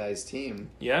this guy's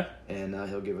team. Yeah. And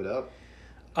he'll give it up.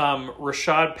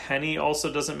 Rashad Penny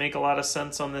also doesn't make a lot of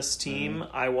sense on this team.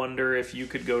 Mm-hmm. I wonder if you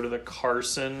could go to the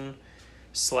Carson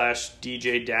 /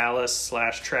 DJ Dallas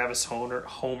 / Travis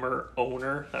Homer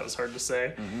owner. That was hard to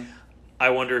say. Mm-hmm. I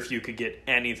wonder if you could get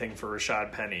anything for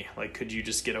Rashad Penny. Like, could you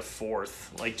just get a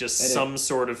fourth? Like, just some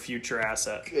sort of future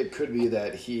asset. It could be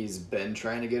that he's been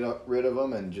trying to get rid of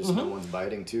him and just no one's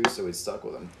biting too, so he's stuck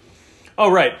with him. Oh,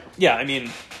 right. Yeah, I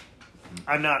mean,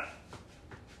 I'm not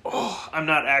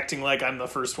acting like I'm the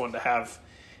first one to have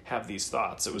these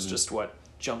thoughts. It was just what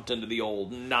jumped into the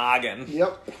old noggin.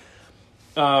 Yep.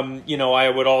 I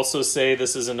would also say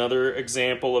this is another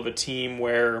example of a team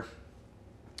where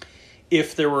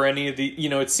if there were any of the,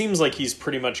 it seems like he's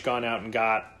pretty much gone out and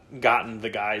gotten the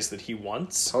guys that he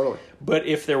wants. Totally. But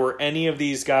if there were any of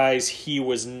these guys he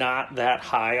was not that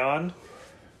high on,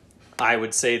 I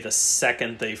would say the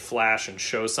second they flash and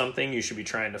show something, you should be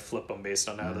trying to flip them based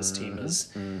on how this team is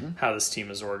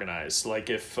organized. Like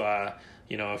if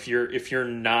you're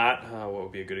not, what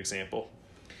would be a good example?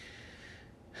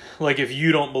 Like if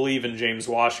you don't believe in James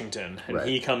Washington and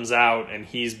he comes out and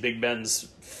he's Big Ben's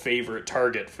favorite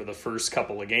target for the first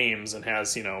couple of games and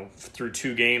has, through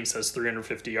 2 games has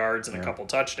 350 yards and a couple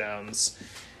touchdowns,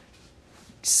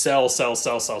 sell.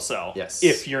 Yes.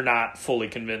 If you're not fully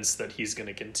convinced that he's going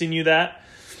to continue that.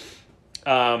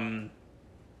 I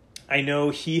know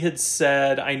he had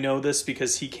said, I know this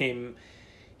because he came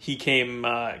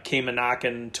a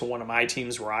knocking to one of my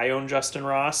teams where I own Justin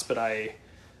Ross, but I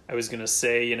was going to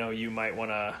say, you might want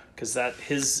to, because that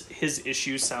his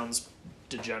issue sounds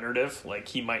degenerative, like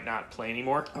he might not play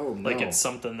anymore. Oh, no. Like it's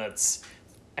something that's,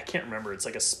 I can't remember, it's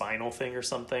like a spinal thing or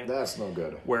something. That's no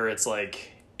good. Where it's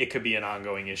like, it could be an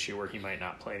ongoing issue where he might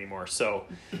not play anymore. So,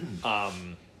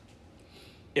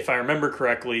 if I remember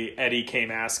correctly, Eddie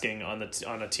came asking on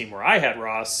a team where I had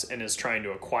Ross and is trying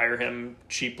to acquire him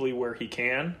cheaply where he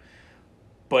can.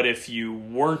 But if you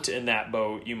weren't in that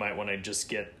boat, you might want to just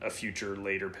get a future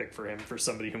later pick for him, for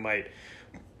somebody who might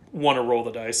want to roll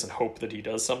the dice and hope that he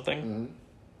does something.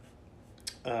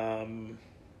 Mm-hmm.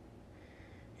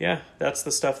 Yeah, that's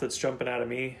the stuff that's jumping out at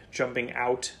me. I mean,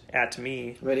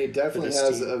 he definitely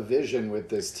has a vision with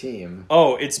this team.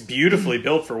 Oh, it's beautifully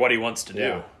built for what he wants to do.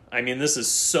 Yeah. I mean, this is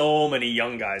so many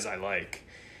young guys I like.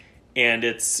 And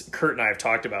it's, Kurt and I have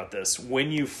talked about this.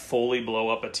 When you fully blow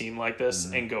up a team like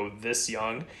this and go this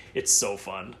young, it's so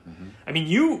fun. Mm-hmm. I mean,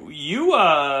 you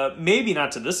maybe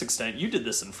not to this extent, you did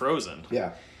this in Frozen.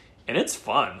 Yeah. And it's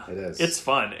fun. It is. It's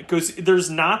fun. Because there's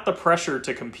not the pressure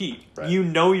to compete. Right.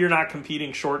 You're not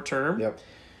competing short term. Yep.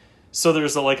 So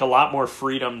there's a lot more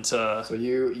freedom to... So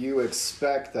you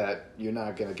expect that you're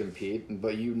not going to compete,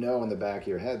 but in the back of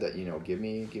your head that, give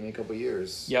me a couple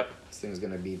years. Yep. This thing's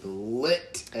going to be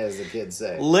lit, as the kids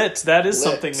say. Lit. That is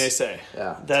something they say.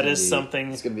 Yeah. That is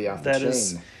something... It's going to be off the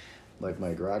chain, like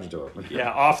my garage door. Yeah,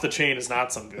 off the chain is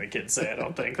not something the kids say, I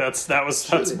don't think. That's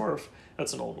more of...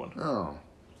 That's an old one. Oh.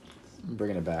 I'm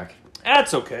bringing it back.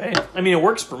 That's okay. I mean, it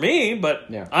works for me,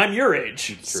 but I'm your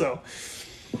age. So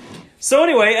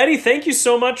anyway, Eddie, thank you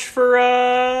so much for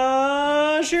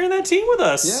sharing that team with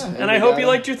us. Yeah, and I hope you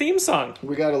liked your theme song.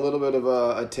 We got a little bit of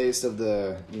a taste of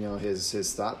the,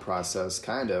 his thought process,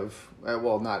 kind of.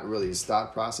 Well, not really his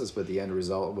thought process, but the end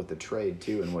result with the trade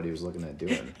too, and what he was looking at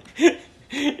doing.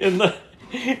 in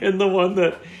the one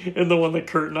that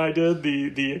Kurt and I did,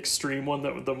 the extreme one,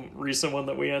 the recent one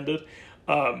that we ended.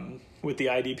 With the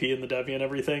IDP and the Devy and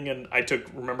everything, and I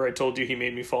told you he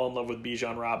made me fall in love with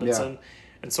Bijan Robinson,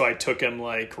 and so I took him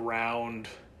like round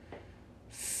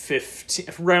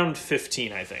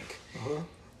 15, I think,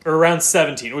 or around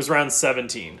 17. It was around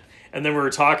 17, and then we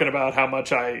were talking about how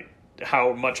much I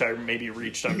maybe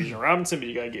reached on Bijan Robinson, but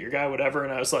you gotta get your guy, whatever,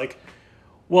 and I was like,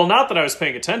 well, not that I was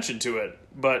paying attention to it,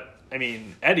 but I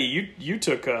mean, Eddie, you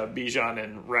took Bijan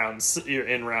in round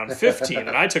 15,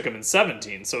 and I took him in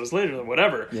 17, so it was later than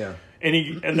whatever. Yeah.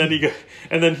 And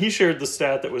then he shared the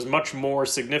stat that was much more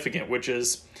significant, which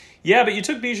is, yeah, but you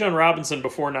took Bijan Robinson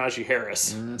before Najee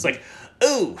Harris. Mm-hmm. It's like,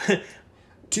 oh,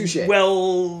 touche.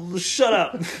 Well, shut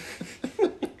up.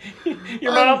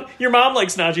 Your mom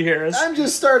likes Najee Harris. I'm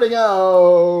just starting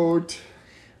out.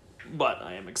 but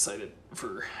I am excited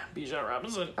for Bijan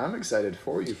Robinson. I'm excited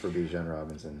for you for Bijan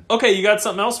Robinson. Okay, you got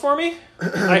something else for me?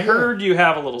 I heard you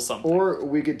have a little something. Or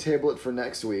we could table it for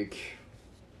next week.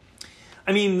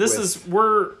 I mean,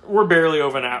 we're barely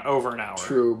over an hour.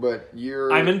 True, but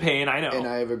I'm in pain, I know. And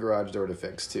I have a garage door to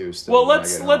fix too. Still Well, when I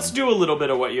let's get home. do a little bit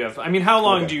of what you have. I mean, how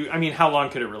long Okay. how long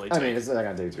could it really take? I mean, it's not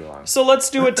gonna take too long. So let's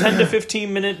do a 10 to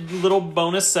 15 minute little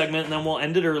bonus segment, and then we'll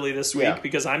end it early this week Yeah.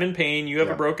 because I'm in pain. You have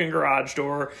Yeah. a broken garage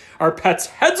door. Our pets'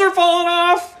 heads are falling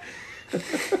off.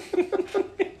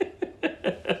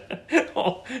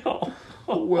 oh,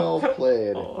 Well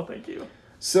played. oh, thank you.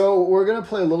 So we're gonna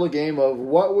play a little game of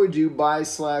what would you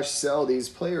buy/sell these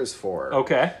players for?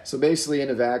 Okay. So basically,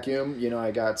 in a vacuum, I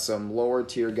got some lower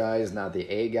tier guys, not the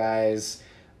A guys.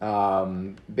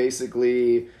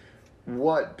 Basically,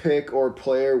 what pick or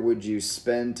player would you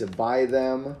spend to buy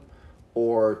them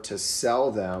or to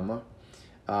sell them?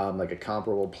 Like a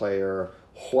comparable player,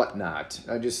 whatnot.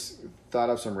 I just thought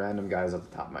of some random guys off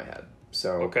the top of my head.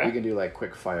 So Okay. we can do like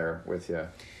quick fire with you.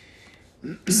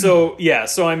 So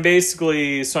I'm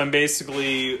basically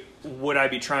would I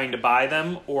be trying to buy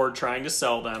them or trying to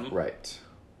sell them Right.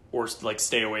 or like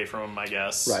stay away from them? I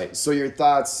guess. Right. So your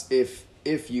thoughts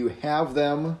if you have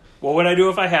them. What would I do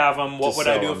if I have them? What To would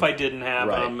I sell do them. if I didn't have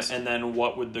Right. them? And then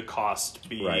what would the cost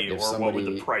be, Right. or what would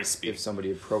the price be? If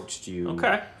somebody approached you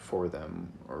Okay. for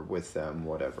them or with them,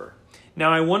 whatever.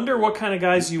 Now I wonder what kind of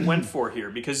guys you went for here,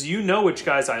 because you know which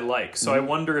guys I like. So I Mm-hmm.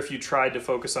 wonder if you tried to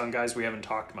focus on guys we haven't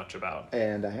talked much about.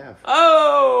 And I have.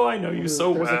 Oh, I know you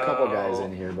so There's well. a couple guys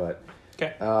in here, but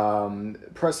Okay.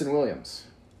 Preston Williams.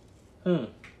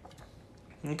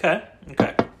 Okay.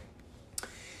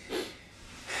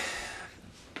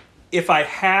 If I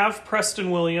have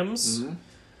Preston Williams,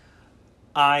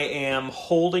 I am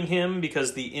holding him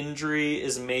because the injury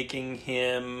is making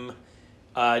him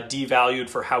devalued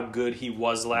for how good he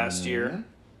was last year.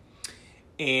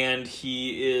 And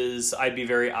I'd be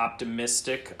very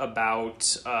optimistic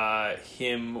about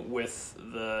him with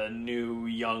the new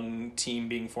young team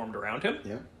being formed around him.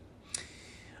 Yeah.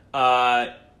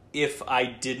 If I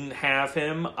didn't have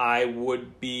him, I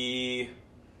would be...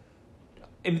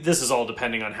 and this is all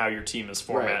depending on how your team is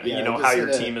formatted, Right, yeah, how just your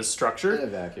in a- team is structured. in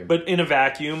a vacuum. But in a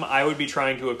vacuum, I would be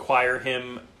trying to acquire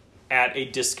him at a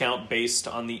discount based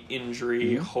on the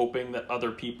injury, hoping that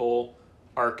other people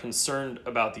are concerned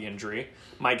about the injury.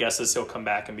 My guess is he'll come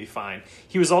back and be fine.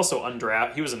 He was also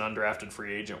he was an undrafted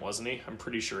free agent, wasn't he? I'm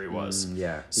pretty sure he was.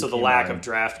 Yeah. He So the came lack on- of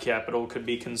draft capital could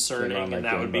be concerning, came on and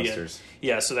like that would be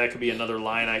gangbusters. so that could be another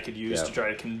line I could use Yeah. to try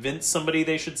to convince somebody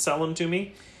they should sell him to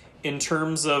me. In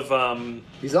terms of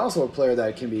He's also a player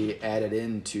that can be added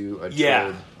into a Yeah.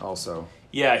 trade also.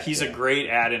 yeah, he's a great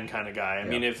add-in kind of guy. I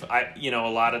mean, Yeah. if a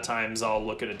lot of times I'll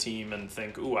look at a team and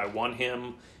think, "Ooh, I want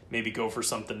him." Maybe go for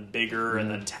something bigger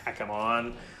and then tack him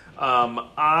on.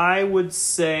 I would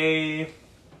say,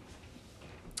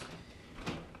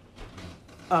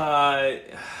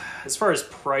 as far as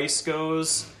price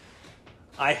goes,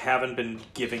 I haven't been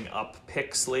giving up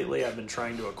picks lately. I've been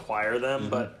trying to acquire them,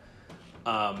 but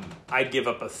I'd give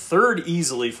up a third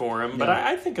easily for him. But Yeah.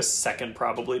 I think a second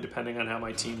probably, depending on how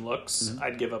my team looks.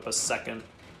 I'd give up a second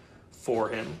for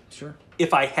him. Sure.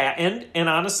 If I had, and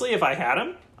honestly, if I had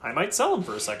him, I might sell him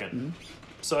for a second.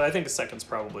 So I think a second's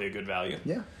probably a good value.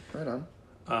 Yeah. Right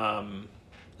on.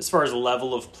 As far as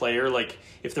level of player, like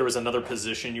if there was another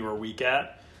position you were weak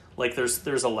at, like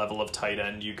there's a level of tight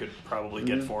end you could probably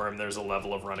get for him. There's a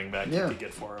level of running back Yeah. you could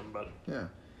get for him. But Yeah.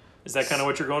 is that kind of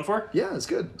what you're going for? Yeah, it's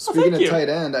good. thank Speaking of you. tight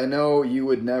end, I know you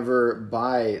would never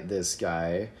buy this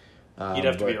guy. You'd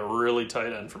have to be a really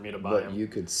tight end for me to buy But him. you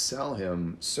could sell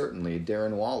him, certainly,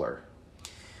 Darren Waller.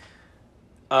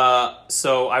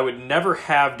 So I would never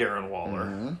have Darren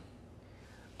Waller.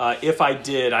 If I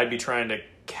did, I'd be trying to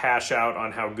cash out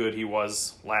on how good he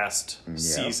was last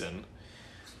season.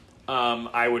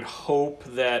 I would hope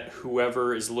that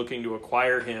whoever is looking to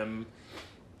acquire him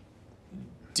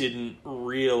didn't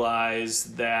realize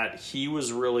that he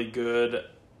was really good.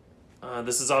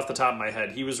 This is off the top of my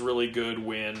head. He was really good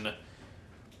when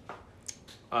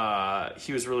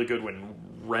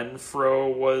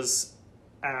Renfro was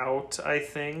out, I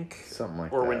think. Something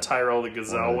like or that. when Tyrell the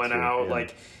Gazelle One went or two, out. yeah.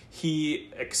 Like,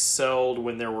 he excelled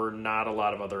when there were not a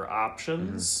lot of other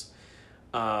options.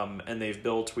 And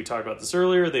we talked about this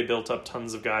earlier, they built up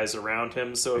tons of guys around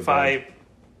him. So if did.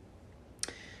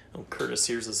 Curtis,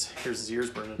 here's his ears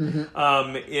burning.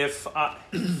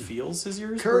 Feels his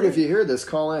ears Kurt, burning? if you hear this,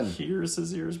 call in. Here's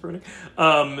his ears burning.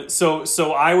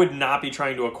 So I would not be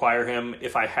trying to acquire him.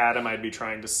 If I had him, I'd be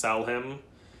trying to sell him.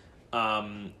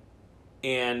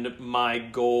 And my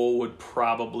goal would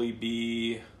probably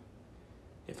be,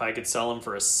 If I could sell him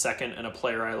for a second and a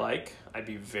player I like, I'd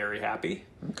be very happy.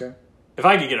 Okay. If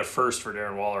I could get a first for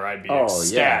Darren Waller, I'd be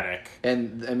ecstatic. Yeah.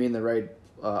 And, I mean, the right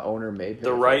owner may pay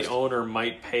The right owner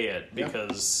might pay it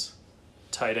because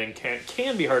tight end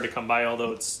can be hard to come by,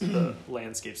 although the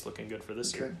landscape's looking good for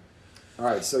this year. All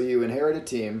right, so you inherit a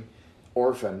team,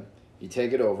 orphan, you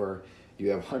take it over, you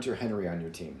have Hunter Henry on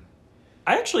your team.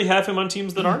 I actually have him on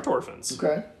teams that aren't orphans.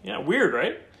 Okay. Yeah, weird,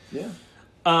 right? Yeah.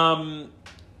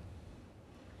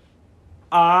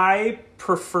 I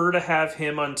prefer to have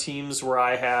him on teams where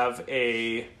I have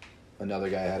another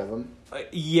guy ahead of him?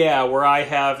 Where I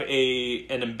have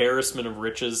an embarrassment of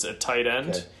riches at tight end,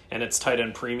 Okay. and it's tight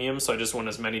end premium, so I just want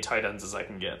as many tight ends as I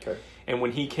can get. Okay. And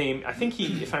when he came, I think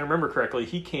if I remember correctly,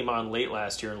 he came on late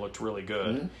last year and looked really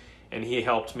good. Mm-hmm. And he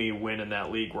helped me win in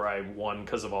that league where I won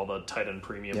because of all the tight end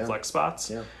premium flex spots.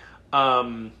 Yeah.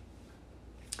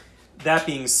 That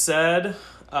being said,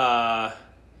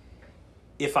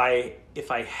 if I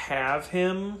have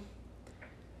him,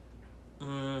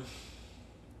 I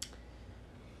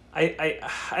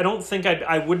don't think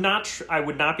I would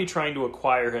not be trying to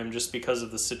acquire him just because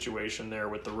of the situation there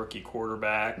with the rookie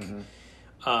quarterback.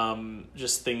 Mm-hmm.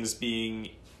 Just things being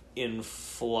in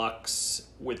flux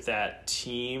with that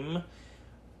team.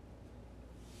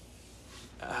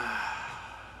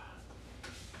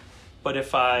 But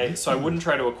I wouldn't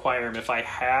try to acquire him. If I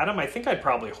had him, I think I'd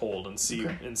probably hold and see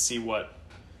what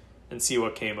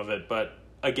came of it. But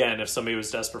again, if somebody was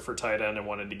desperate for tight end and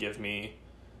wanted to give me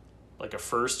like a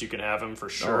first, you can have him for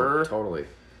sure. Oh, totally.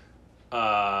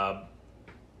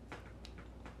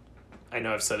 I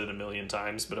know I've said it a million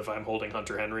times, but if I'm holding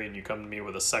Hunter Henry and you come to me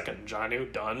with a second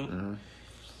Jonnu, done. Mm-hmm.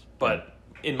 But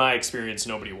in my experience,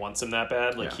 nobody wants him that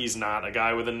bad. Like, he's not a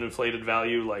guy with an inflated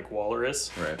value like Waller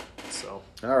is. Right. So.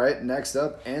 All right, next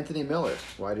up, Anthony Miller,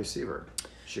 wide receiver,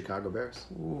 Chicago Bears.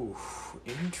 Ooh,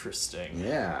 interesting.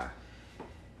 Yeah.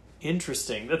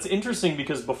 Interesting. That's interesting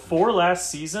because before last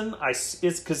season, it's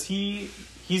because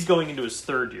he's going into his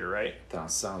third year, right? That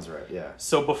sounds right, yeah.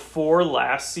 So before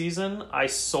last season, I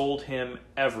sold him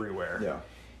everywhere. Yeah.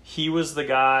 He was the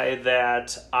guy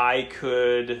that I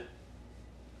could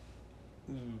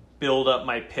build up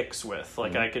my picks with.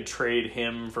 Like, I could trade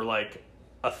him for like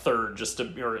a third a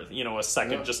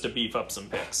second just to beef up some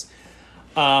picks.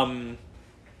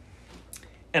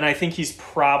 And I think he's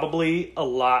probably a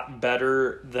lot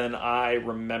better than I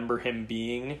remember him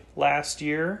being last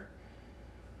year.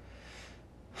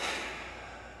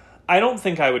 I don't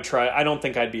think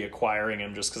I'd be acquiring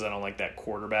him just because I don't like that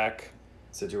quarterback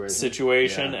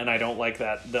situation, yeah. and I don't like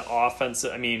the offense.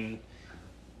 I mean,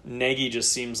 Nagy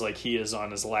just seems like he is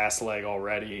on his last leg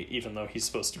already, even though he's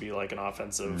supposed to be like an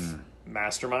offensive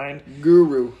mastermind.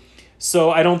 Guru. So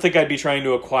I don't think I'd be trying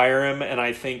to acquire him, and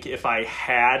I think if I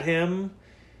had him,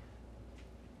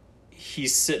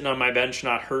 he's sitting on my bench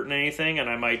not hurting anything, and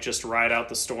I might just ride out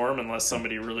the storm unless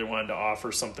somebody really wanted to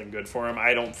offer something good for him.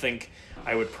 I don't think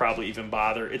I would probably even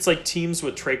bother. It's like teams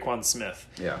with Traquan Smith.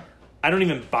 Yeah. I don't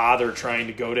even bother trying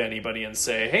to go to anybody and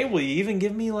say, hey, will you even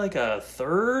give me like a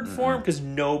third for him? Because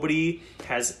nobody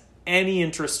has any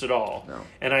interest at all. No.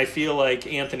 And I feel like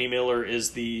Anthony Miller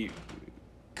is the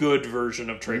good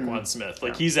version of Traquan Smith.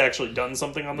 Like, he's actually done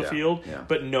something on the field,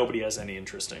 but nobody has any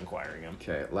interest in acquiring him.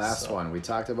 Okay, last one. We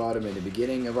talked about him in the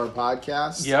beginning of our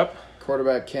podcast. Yep.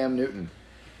 Quarterback Cam Newton.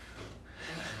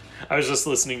 I was just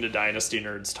listening to Dynasty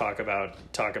Nerds talk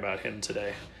about him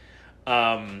today.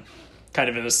 Kind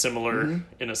of in a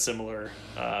similar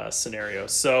scenario.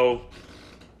 So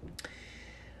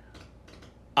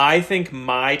I think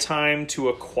my time to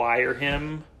acquire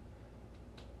him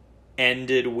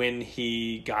ended when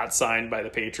he got signed by the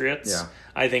Patriots. Yeah.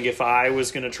 I think if I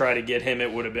was going to try to get him,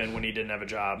 it would have been when he didn't have a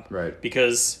job. Right.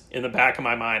 Because in the back of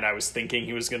my mind, I was thinking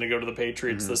he was going to go to the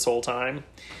Patriots this whole time.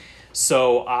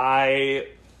 So I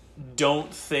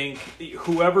don't think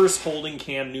whoever's holding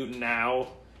Cam Newton now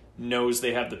knows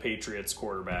they have the Patriots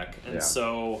quarterback. And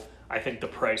so I think the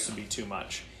price would be too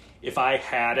much. If I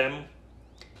had him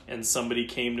and somebody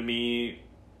came to me,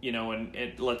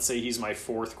 and let's say he's my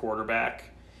fourth quarterback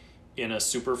in a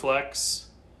super flex,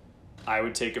 I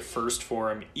would take a first for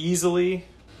him easily.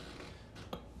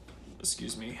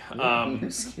 Excuse me. But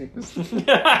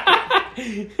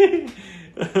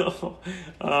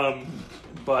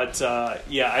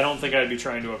I don't think I'd be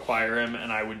trying to acquire him, and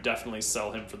I would definitely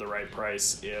sell him for the right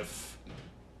price if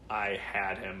I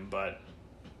had him, but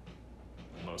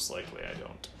most likely I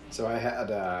don't. So I had,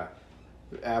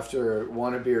 after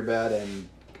Wanna Be Your Bet and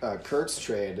Kurt's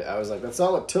trade, I was like, that's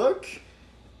all it took?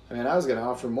 I mean, I was going to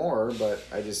offer more, but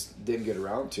I just didn't get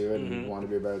around to it. And Wanna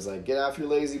Be Your Bet was like, get off your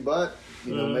lazy butt,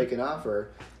 make an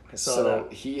offer. I saw So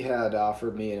that. he had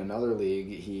offered me in another league.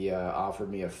 He offered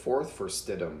me a 4th for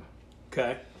Stidham,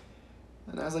 Okay.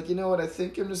 and I was like, you know what? I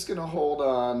think I'm just gonna hold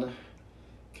on,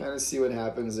 kind of see what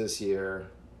happens this year.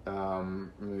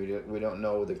 We don't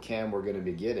know the Cam we're gonna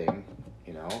be getting,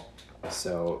 you know.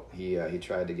 So he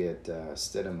tried to get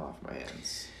Stidham off my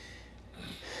hands,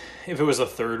 If it was a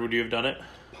 3rd, would you have done it?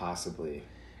 possibly.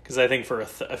 Because I think for a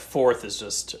 4th is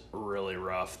just really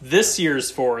rough. This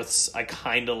year's 4ths I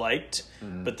kind of liked,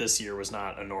 but this year was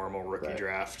not a normal rookie Right,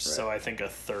 draft. So I think a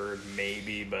 3rd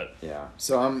maybe, but Yeah.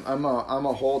 So I'm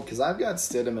a hold because I've got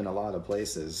Stidham in a lot of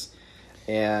places,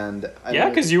 and yeah,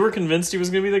 because you were convinced he was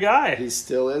going to be the guy. he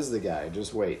still is the guy.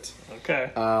 Just wait.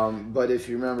 Okay. But if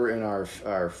you remember in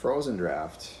our Frozen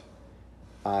draft,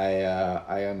 I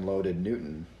unloaded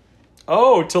Newton.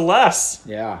 Oh, to Les.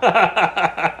 Yeah.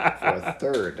 For a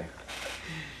 3rd.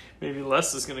 Maybe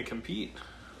Les is going to compete.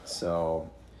 So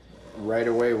right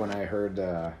away when I heard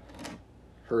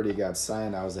he got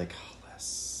signed, I was like, oh,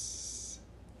 Les.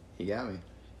 He got me.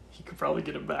 You could probably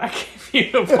get him back if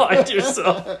you applied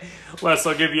yourself. Les,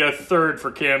 I'll give you a 3rd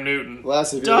for Cam Newton.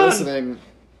 Les, if Done. you're listening,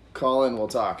 call in. We'll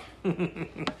talk.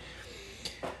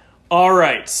 All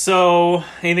right. So,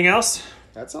 anything else?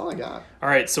 That's all I got. All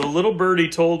right. So, little birdie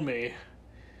told me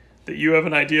that you have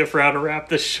an idea for how to wrap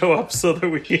this show up so that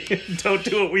we don't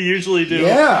do what we usually do.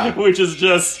 Yeah. Which is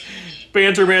just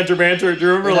banter. Do you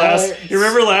remember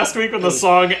last week when the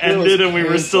song ended and we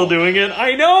were still painful. doing it?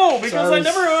 I know, because So I I was-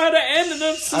 never know how to end in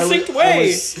a succinct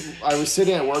way. I was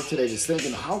sitting at work today just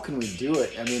thinking, how can we do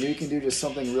it? I mean, we can do just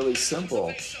something really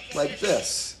simple like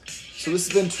this. So this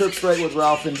has been Trips Right with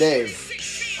Ralph and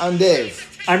Dave. I'm Dave.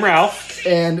 I'm Ralph.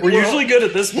 And We're usually good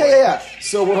at this point. Yeah.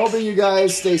 So we're hoping you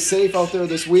guys stay safe out there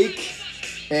this week.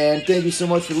 And thank you so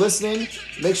much for listening.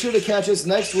 Make sure to catch us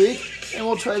next week, and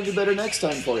we'll try to do better next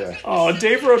time for you. Oh,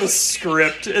 Dave wrote a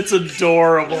script. It's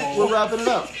adorable. We're wrapping it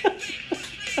up.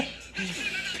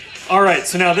 All right,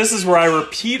 so now this is where I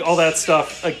repeat all that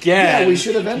stuff again. Yeah, we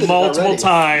should have ended it multiple already.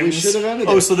 times. We should have ended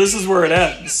Oh, it. so this is where it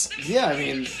ends. Yeah, I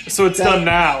mean, So it's done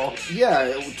now. yeah,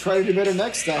 we'll try to do better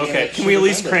next time. Okay, can we at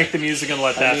least crank the music and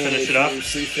let that finish it up? If you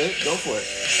see fit, go for it.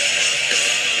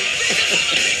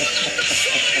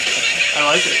 I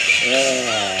like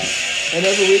it. And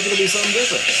every week it'll be something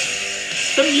different.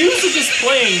 The music is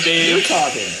playing, You're Dave.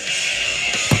 talking.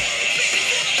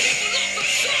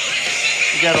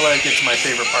 You gotta let it get to my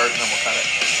favorite part, and then we'll cut it.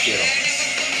 Deal.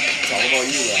 It's all about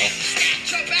you, Ralph.